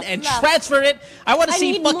is in, what's and left. transfer it. I want to I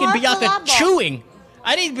see need fucking more Bianca palabok. chewing.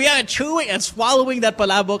 I need Bianca chewing and swallowing that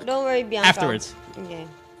palabok Don't worry, Bianca. afterwards. Okay.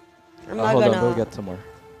 I'm not Hold gonna. on, we'll get some more.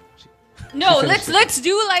 No, let's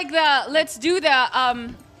do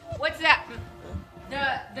the what's that?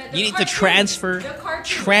 The You need to cartoon-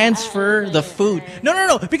 transfer the food.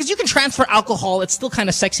 No, because you can transfer alcohol. It's still kind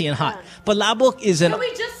of sexy and hot. Palabok is an... Can we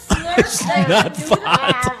just slurp It's not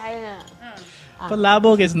hot.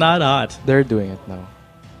 Palabok is not hot. They're doing it now.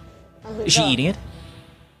 Is she eating it?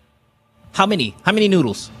 How many? How many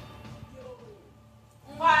noodles?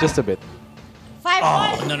 Just a bit.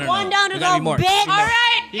 5 points. No. One down to You gotta go, be more. bitch. All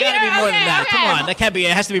right, You gotta be Peter, more okay, than that. okay. Come on, that can't be.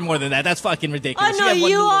 It has to be more than that. That's fucking ridiculous. Oh no, have one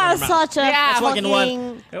you noodle in are your mouth. such a Yeah. Fucking one.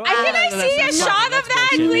 fucking. Can I see a shot of that,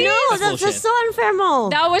 bullshit. please? No, That's that's just bullshit. so unfair, Mo.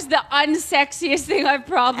 That was the unsexiest thing I've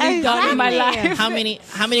probably done in my Exactly. life.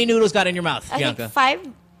 How many noodles got in your mouth, I think Bianca? five.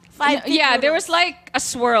 Yeah, there was like a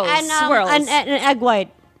swirl. Swirls. and an egg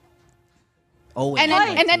white. Oh, and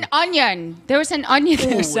an onion. There was an onion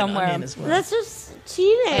there somewhere. That's just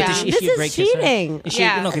cheating. Yeah. Is This she a great is kisser? cheating. Is she,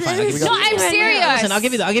 Yeah. Okay, fine. I'll give you No, I'm serious. Listen, I'll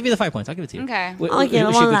give you the 5 points. I'll give it to you. Okay. Okay, Is she a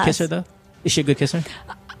one good last. kisser though? Is she a good kisser?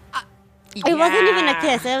 It wasn't even a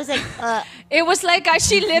kiss. It was like, It was like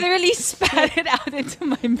she literally spat it out into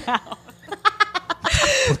my mouth.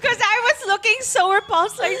 Because I was looking so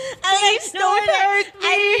repulsed, like, please don't hurt me.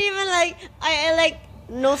 I didn't even like. I like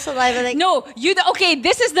no saliva. Like No, okay,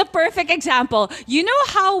 this is the perfect example. You know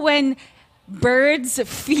how when birds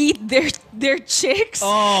feed their chicks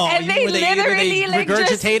and they literally like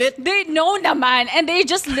regurgitate just, it? They know naman and they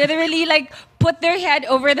just literally like put their head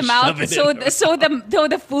over the mouth it so in.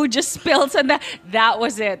 the food just spills and that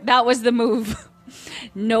was it. That was the move.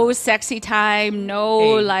 No sexy time, no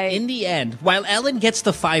like in the end, while Ellen gets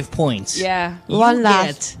the 5 points, yeah.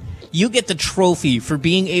 you get the trophy for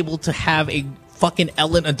being able to have a fucking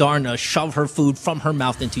Ellen Adarna shove her food from her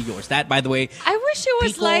mouth into yours. That, by the way, I wish it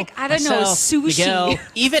was people, like, I don't know, myself, sushi. Miguel,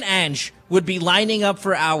 even Ange would be lining up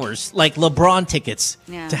for hours, like LeBron tickets,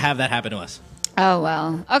 Yeah. to have that happen to us. Oh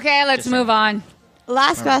well. Okay, let's move on.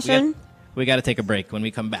 last question. We got to take a break. When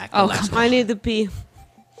we come back, Oh, the last I need to pee.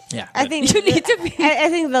 yeah. I think You need to be I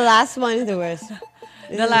think the last one is the worst.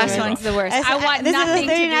 the last one's the worst. I want this nothing is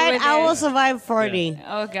to a do 39. with I will it. survive 40.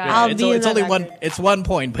 Oh god. I'll it's, be in it's that only one. record. It's 1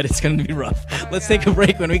 point, but it's going to be rough. Let's take a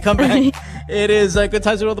break. When we come back, it is Good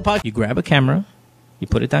Times with All the Podcast. You grab a camera, you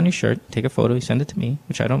put it down your shirt, take a photo, you send it to me,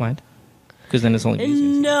 which I don't mind, because then it's only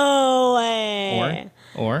easier. No way.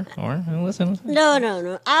 Or listen.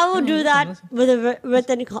 No. I will do that with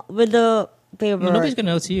the paper. Nobody's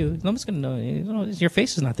gonna know it's you. Nobody's gonna know. Your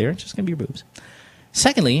face is not there. It's just gonna be your boobs.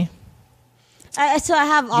 Secondly, So I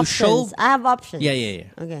have options. I have options. yeah.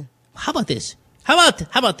 Okay. How about this? How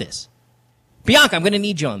about this? Bianca, I'm gonna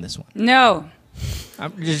need you on this one. No.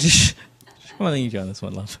 I'm gonna need you on this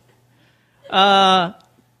one, love. How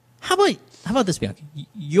about this, Bianca?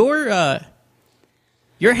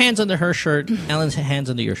 Your hands under her shirt, Ellen's hands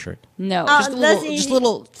under your shirt. No. Just a that's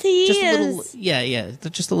little, easy. yeah.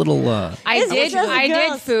 Just a little. I It's did just girls.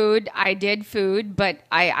 I did food, but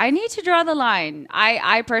I need to draw the line.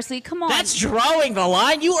 I personally come on. That's drawing the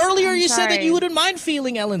line. You said that sorry. you wouldn't mind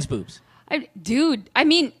feeling Ellen's boobs. Dude, I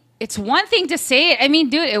mean, it's one thing to say it. I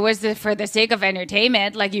mean, dude, it was for the sake of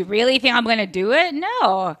entertainment. Like, you really think I'm gonna do it?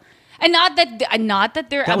 No. And not that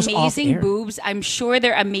they're That was amazing off air. boobs. I'm sure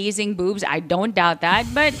they're amazing boobs. I don't doubt that.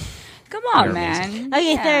 But come on, They're man.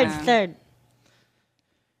 Okay, Yeah. third.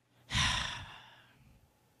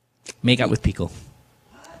 Make out with Pico.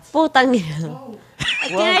 Putang ina.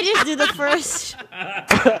 Can I just do the first?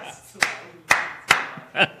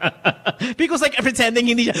 Pico's like pretending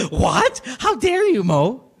he needs. What? How dare you,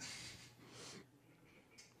 Mo?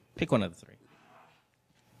 Pick one of the three.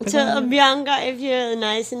 So, Bianca, if you're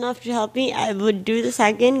nice enough to help me, I would do the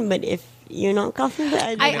second. But if you're not comfortable,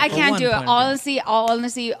 I For can't one do it. point.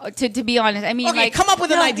 Honestly, to be honest, I mean, Okay, like, come up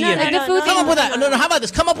with an idea. no, the food Come up thing- with that. No. How about this?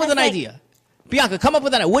 Come up with an That's idea. Bianca, come up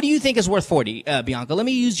with that. What do you think is worth 40, Bianca? Let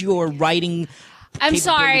me use your writing. I'm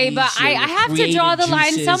sorry, but I capabilities, have to draw the creative line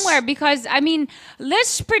juices. somewhere because I mean,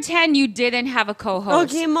 let's pretend you didn't have a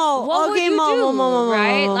co-host. Okay, Mo. What would Okay, you Mo, do, Mo, Mo, Mo,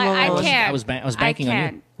 right? Mo, Like, Mo, I Mo. can't. I was banking on you.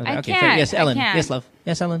 can't. I Okay, can't. fair. Yes, I Ellen. can't. Yes, love.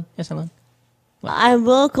 Yes, Ellen. Yes, Ellen. I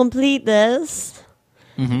will complete this.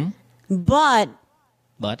 But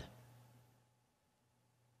But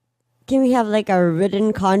can we have like a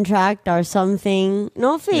written contract or something?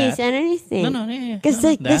 No face That. and anything. No, yeah. Because No,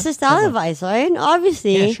 like, this that. is televised, right?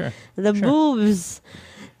 Obviously, Yeah, sure. the Sure. boobs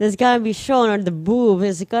that's gotta be shown, or the boob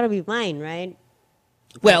is gotta be mine, right?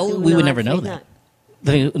 Well, we would never know it's that. not.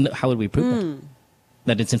 Then how would we prove that?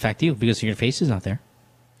 That it's in fact you because your face is not there,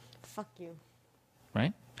 Fuck you.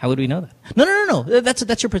 right? How would we know that? No.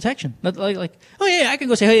 That's your protection. Not like oh yeah, I can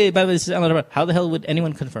go say hey, by the way, this is Ellen. How the hell would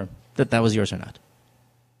anyone confirm that was yours or not?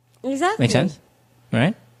 Exactly. Make sense?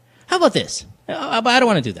 Right? How about this? But I don't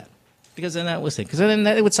want to do that because then that was it. Because then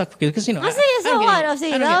it would suck. Because you know. I'll say so what? I'll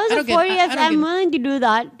say that was a 40th. I'm willing to do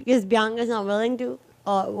that because Bianca's not willing to.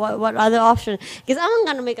 Or what other option? Because I'm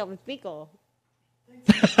gonna make up with Pico.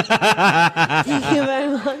 Thank you very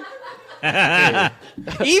much.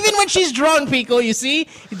 Even when she's drunk, Pico, you see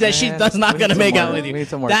that she does not gonna make out with you.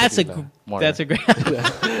 That's a great.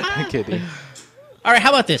 I'm kidding. All right,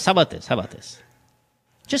 how about this?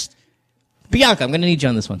 Just Bianca, I'm gonna need you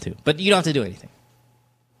on this one too, but you don't have to do anything.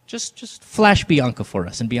 Just flash Bianca for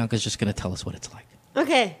us, and Bianca's just gonna tell us what it's like.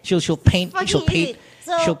 Okay. She'll paint. She'll paint.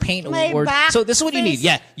 So she'll paint my a word. back So this is what you need. face-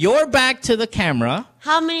 Yeah, your back to the camera.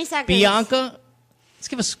 How many seconds? Bianca, let's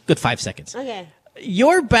give us a good 5 seconds. Okay.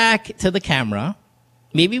 Your back to the camera.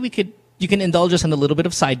 Maybe you can indulge us in a little bit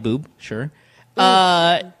of side boob, sure.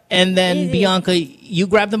 And then Easy. Bianca, you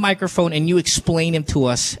grab the microphone and you explain him to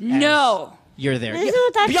us. No. You're there. There's no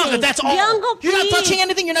touching. Bianca, that's all. Bianca, you're not please. touching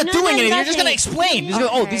anything. You're not No, doing no anything. You're just gonna touching. explain. You're just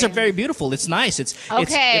gonna, oh, Okay. these are very beautiful. It's nice. It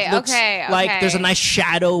looks like there's a nice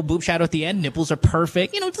shadow, boob shadow at the end. Nipples are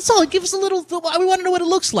perfect. That's all. It gives us a little. We want to know what it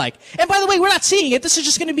looks like. And by the way, we're not seeing it. This is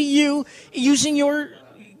just gonna be you using your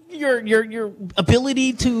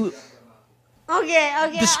ability to. Okay.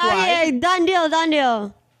 Describe. Okay. Done deal.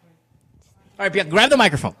 All right, Bianca, grab the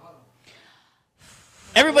microphone.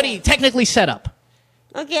 Everybody technically set up.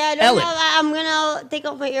 Okay, I don't Ellen. know. I'm gonna take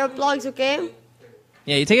off my earplugs, okay?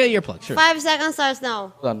 Yeah, you take out your plug, sure. 5 seconds starts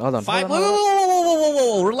now. Hold on. Five.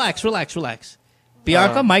 Whoa. Relax.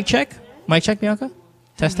 Bianca, mic check, Bianca.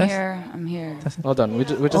 Test. I'm here. Hold on. We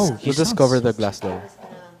he just sounds- cover the glass door.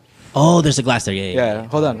 Oh, there's a glass there. Yeah. Yeah.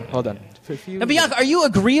 Hold on. Now, Bianca, are you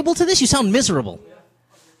agreeable to this? You sound miserable.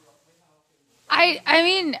 I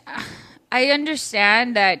mean, I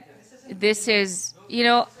understand that this is,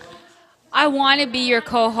 I want to be your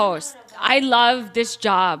co-host. I love this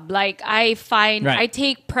job. Like, I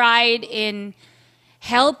take pride in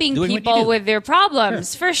helping Doing what you people do. with their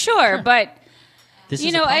problems, for sure. But, This is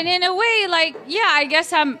a and problem. in a way, like, yeah, I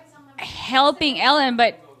guess I'm helping Ellen,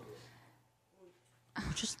 but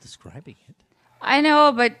I'm just describing it. I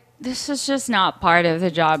know, but this is just not part of the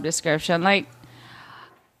job description. Like,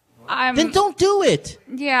 Then don't do it.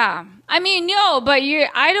 yeah. I mean, no, but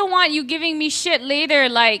I don't want you giving me shit later,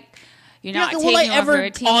 like, you're not Bianca, taking will I over ever a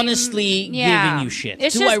team. honestly giving you shit?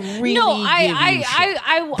 It's Do just, I really no, give you I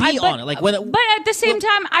shit? Be but, honest. Like, when, but at the same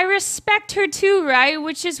time, I respect her too, right?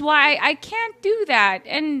 Which is why I can't do that.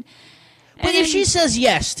 But if she says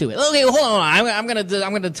yes to it, okay, hold on. I'm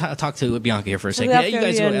gonna talk to Bianca here for a second. we have Yeah, you to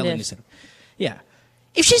guys go, end Ellen. You this. said, yeah.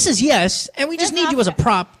 If she says yes, and we just need you as a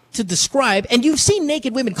prop to describe, and you've seen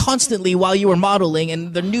naked women constantly while you were modeling,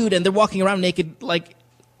 and they're nude and they're walking around naked, like,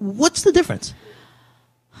 what's the difference?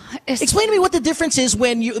 Explain to me what the difference is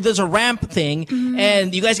when there's a ramp thing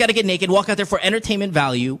and you guys got to get naked, walk out there for entertainment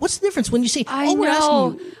value. What's the difference when you see? I we're asking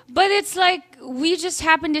know, you. but it's like we just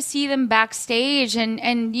happen to see them backstage, and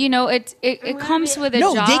it comes with a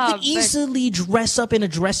No, job. they could but- easily dress up in a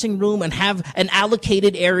dressing room and have an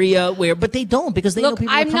allocated area but they don't because they know Look,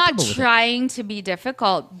 people I'm are not comfortable with it. trying to be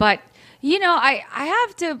difficult, but I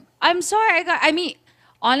have to. I'm sorry.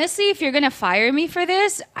 Honestly, if you're gonna fire me for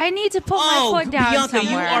this, I need to put my foot down Bianca,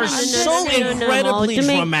 somewhere. you are so incredibly To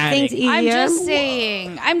make dramatic. things easier.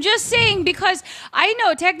 I'm just saying because I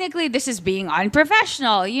know technically this is being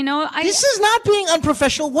unprofessional. This is not being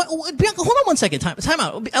unprofessional. Bianca, hold on one second. Time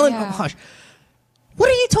out. Ellen, Yeah. hush. What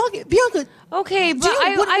are you talking, Bianca? Okay, but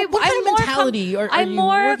what kind I'm of more mentality are I'm you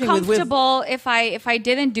more working with? comfortable if I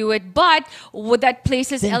didn't do it, but that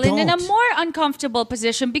places Then Ellen in a don't. more uncomfortable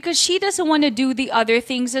position because she doesn't want to do the other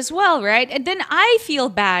things as well, right? And then I feel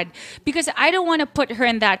bad because I don't want to put her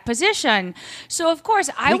in that position. So of course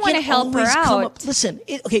I We want to can help her always come out. up- Listen,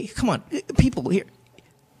 okay, come on, people here.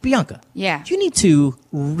 Bianca, Yeah. you need to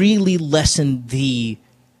really lessen the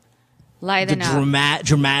Lighten up.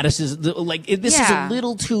 dramaticism. This is Yeah. a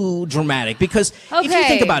little too dramatic because if you Okay.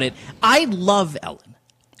 think about it, I love Ellen.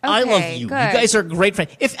 I love Okay, you. good. You guys are great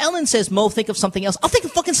friends. If Ellen says, Mo, think of something else, I'll think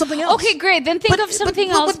of fucking something else. Okay, great. Then think But- of something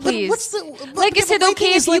but- else, but please. What's the, Like, is it my okay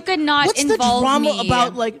thing if you could not what's involve the drama me?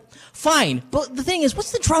 about, fine. But the thing is,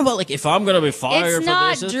 what's the drama about, if I'm going to be fired It's for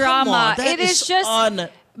not this? drama. Come on, that It is just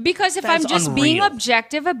because if that's I'm just being unreal.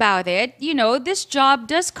 objective about it, this job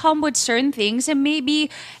does come with certain things, and maybe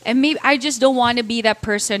I just don't want to be that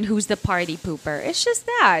person who's the party pooper. It's just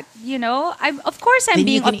that, of course I'm Then you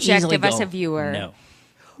being can easily objective as go, a viewer. No.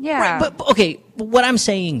 Yeah. Right, but okay, what I'm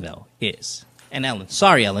saying though is, and Ellen,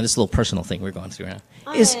 sorry Ellen, this is a little personal thing we're going through now,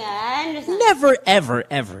 is I understand. never, ever,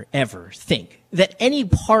 ever, ever think that any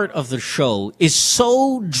part of the show is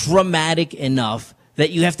so dramatic enough that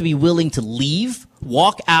you have to be willing to leave,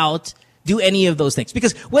 walk out, do any of those things.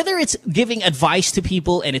 Because whether it's giving advice to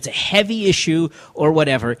people and it's a heavy issue or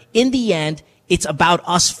whatever, in the end, it's about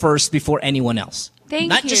us first before anyone else. Thank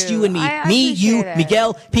Not just you. you and me. I Me, you, appreciate it.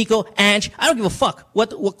 Miguel, Pico, Ange. I don't give a fuck what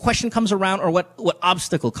question comes around or what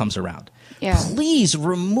obstacle comes around. Yeah. Please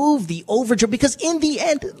remove the overture, because in the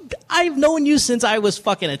end, I've known you since I was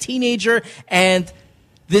fucking a teenager, and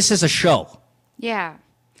this is a show. Yeah.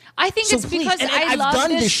 I think So it's please, because and I I've love done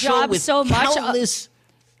this show job with so much.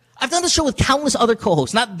 I've done this show with countless other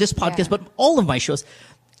co-hosts, not this podcast, Yeah. but all of my shows.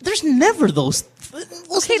 There's never those. Okay,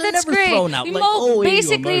 things are that's never great. thrown out. Like, oh,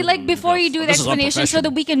 Basically, like before you do the this is explanation so that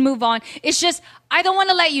we can move on, it's just, I don't want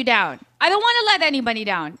to let you down. I don't want to let anybody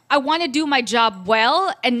down. I want to do my job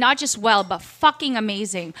well, and not just well, but fucking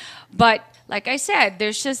amazing. But like I said,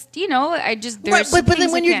 there's just, there's right, but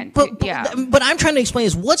then when you but I'm trying to explain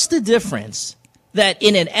is what's the difference that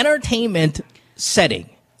in an entertainment setting,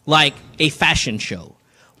 like a fashion show,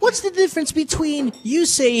 what's the difference between you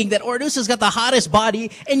saying that Ordusa's got the hottest body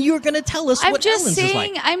and you're going to tell us what Ellen's is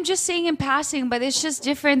like? I'm just saying in passing, but it's just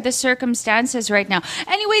different, the circumstances right now.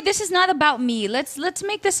 Anyway, this is not about me. Let's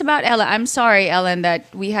make this about Ella. I'm sorry, Ellen,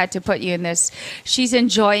 that we had to put you in this. She's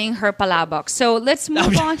enjoying her palabok. So let's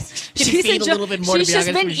move on. She's a little bit more, to she's be just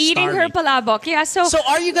honest, been she's eating her starving. palabok. Yeah, so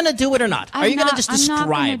are you going to do it or not? Are you going to just describe? I'm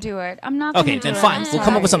not going to do it. I'm not going to Okay, do then it. fine. I'm We'll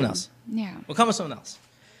come up with sorry. something else. Yeah. We'll come up with something else.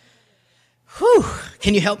 Whew.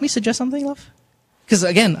 Can you help me suggest something, love? Because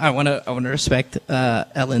again, I want to respect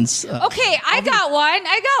Ellen's. Okay, I got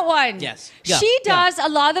one. Yes. She does a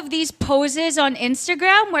lot of these poses on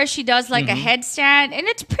Instagram where she does like a headstand, and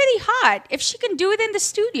it's pretty hot. If she can do it in the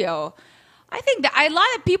studio, I think that a lot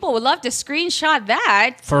of people would love to screenshot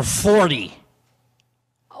that. For 40.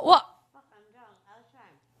 Well,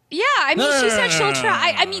 yeah, I mean, she said she'll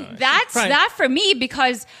try. I mean, that's Right. that for me,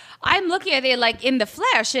 because I'm looking at it like in the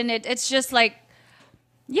flesh, and it's just like,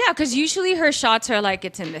 yeah, because usually her shots are like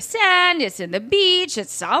it's in the sand, it's in the beach,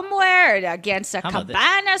 it's somewhere against a How about this?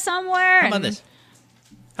 cabana somewhere. How about this?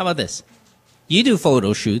 How about this? You do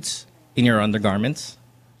photo shoots in your undergarments.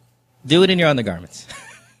 Do it in your undergarments.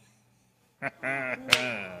 It's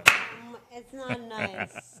not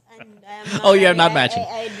nice. Oh, you're not matching.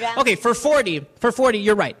 I drank- Okay, for 40,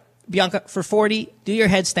 you're right. Bianca, for 40, do your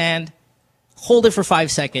headstand, hold it for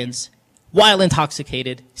 5 seconds while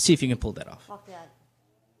intoxicated. See if you can pull that off. Fuck that.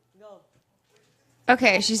 Go.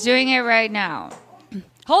 Okay, she's doing it right now.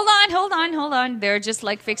 Hold on. They're just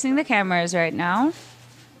like fixing the cameras right now.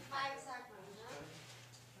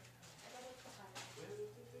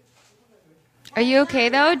 Are you okay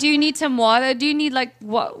though? Do you need some water? Do you need like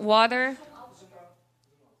water?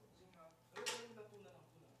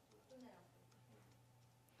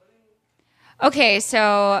 Okay,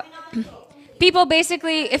 so people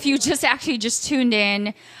basically, if you just actually just tuned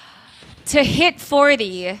in to hit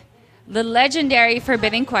 40, the legendary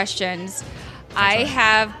forbidden questions, I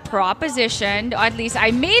have propositioned, or at least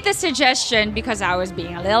I made the suggestion because I was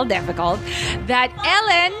being a little difficult, that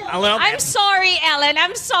I'm sorry, Ellen,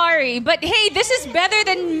 I'm sorry, but hey, this is better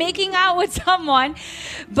than making out with someone.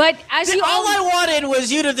 But as you all I wanted was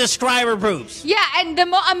you to describe her boobs. yeah, and the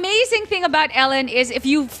amazing thing about Ellen is if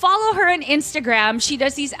you follow her on Instagram, she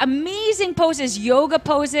does these amazing poses, yoga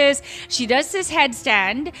poses. She does this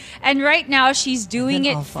headstand, and right now she's doing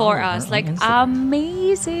then it I'll follow for her us. on Like Instagram.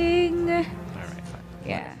 amazing. All right, fine.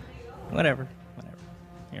 Yeah. Whatever.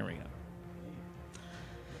 Here we go.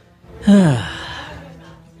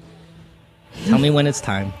 Tell me when it's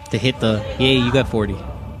time to hit the, yay, you got 40.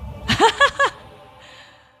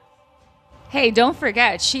 Hey, don't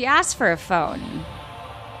forget, she asked for a phone.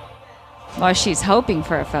 Well, she's hoping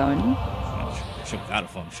for a phone. Should have got a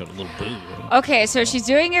phone. Showed a little boob. Okay, so she's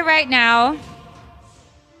doing it right now.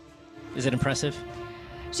 Is it impressive?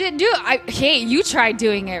 Hey, you tried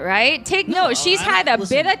doing it, right? Take note. She's had a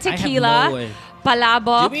listen, bit of I have tequila, no way.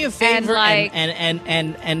 palabok, Do me a favor, and like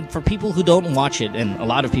and for people who don't watch it, and a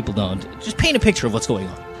lot of people don't, just paint a picture of what's going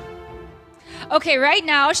on. okay, right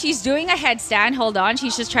now she's doing a headstand. Hold on,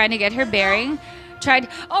 she's just trying to get her bearing.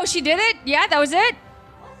 Oh, she did it. Yeah, that was it.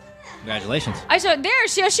 Congratulations. I saw there.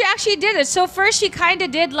 She actually did it. So first she kind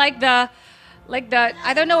of did like the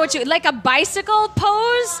I don't know like a bicycle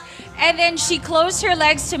pose, and then she closed her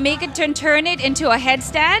legs to make it turn it into a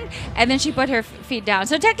headstand, and then she put her feet down.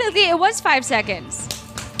 So technically it was 5 seconds.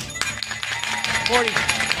 40.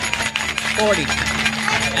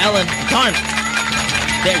 Ellen, darn.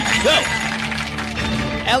 There you go.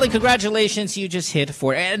 Ellen, congratulations. You just hit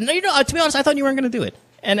 40. And to be honest, I thought you weren't going to do it.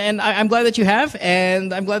 And I'm glad that you have,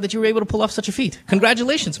 and I'm glad that you were able to pull off such a feat.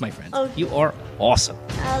 Congratulations, my friend. Oh. You are awesome.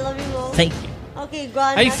 I love you both. Thank you. Okay, go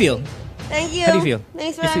on. How do you feel? Thank you. How do you feel?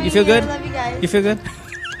 Thanks for You having feel me here. good? I love you guys. You feel good?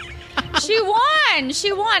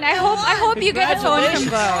 She won. I hope you get a phone from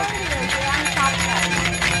Glow.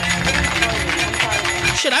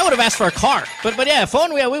 Shit, I would have asked for a car. But yeah,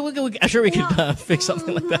 phone, I'm sure we could fix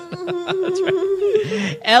something like that. That's right.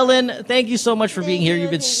 Ellen, thank you so much for being here.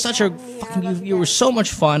 You've been such a fucking, you were so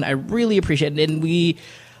much fun. I really appreciate it. And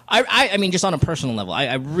I mean, just on a personal level,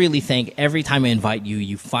 I really think every time I invite you,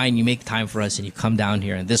 you make time for us and you come down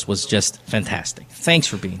here. And this was just fantastic. Thanks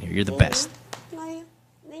for being here. You're the best.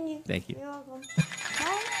 Thank you. You're welcome.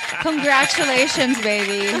 Congratulations,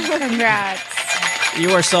 baby. Congrats.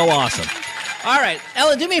 You are so awesome. All right,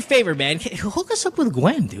 Ellen, do me a favor, man. Hook us up with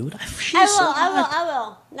Gwen, dude. I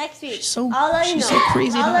will. Next week. I'll let you know. She's so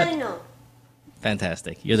crazy I'll hot. let you know.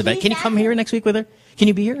 Fantastic. You're the best. Can you come here next week with her? Can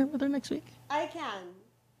you be here with her next week? I can.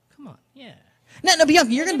 Come on, yeah. No,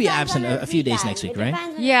 Bianca, you're going to be absent a few days next week,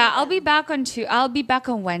 right? Yeah, I'll be back on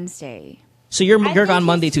Wednesday. So you're gone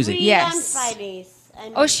Monday, Tuesday. Yes. On Fridays.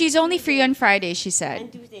 Oh, she's only free on Fridays, she said.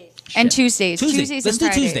 And Tuesdays. And Tuesdays. Tuesdays Let's do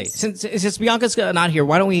and Tuesday. Fridays. Since Bianca's not here,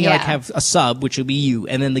 why don't we like have a sub, which will be you,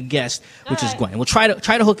 and then the guest, which is Gwen. We'll try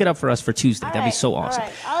to hook it up for us for Tuesday. That'd be so awesome.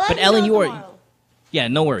 But Ellen, you are. Yeah,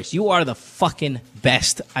 no worries. You are the fucking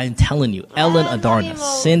best. I'm telling you. Ellen Adarna.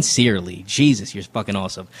 Sincerely. Jesus, you're fucking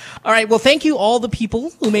awesome. All right, well, thank you all the people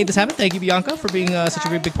who made this happen. Thank you, Bianca, for being such a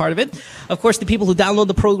very big part of it. Of course, the people who download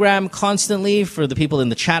the program constantly, for the people in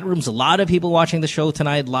the chat rooms, a lot of people watching the show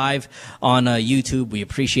tonight live on YouTube. We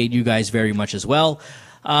appreciate you guys very much as well.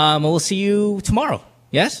 We'll see you tomorrow.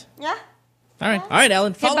 Yes? Yeah. All right,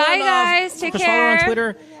 Ellen. Bye, guys. Take care. Follow her on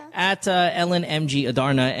Twitter. At Ellen MG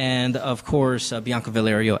Adarna, and of course Bianca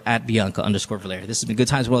Valerio at Bianca_Valerio. This has been Good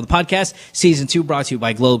Times World, the podcast, season 2, brought to you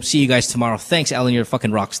by Globe. See you guys tomorrow. Thanks, Ellen. You're a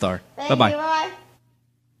fucking rock star. Bye bye.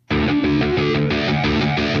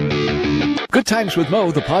 Good Times with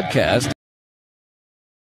Mo, the podcast.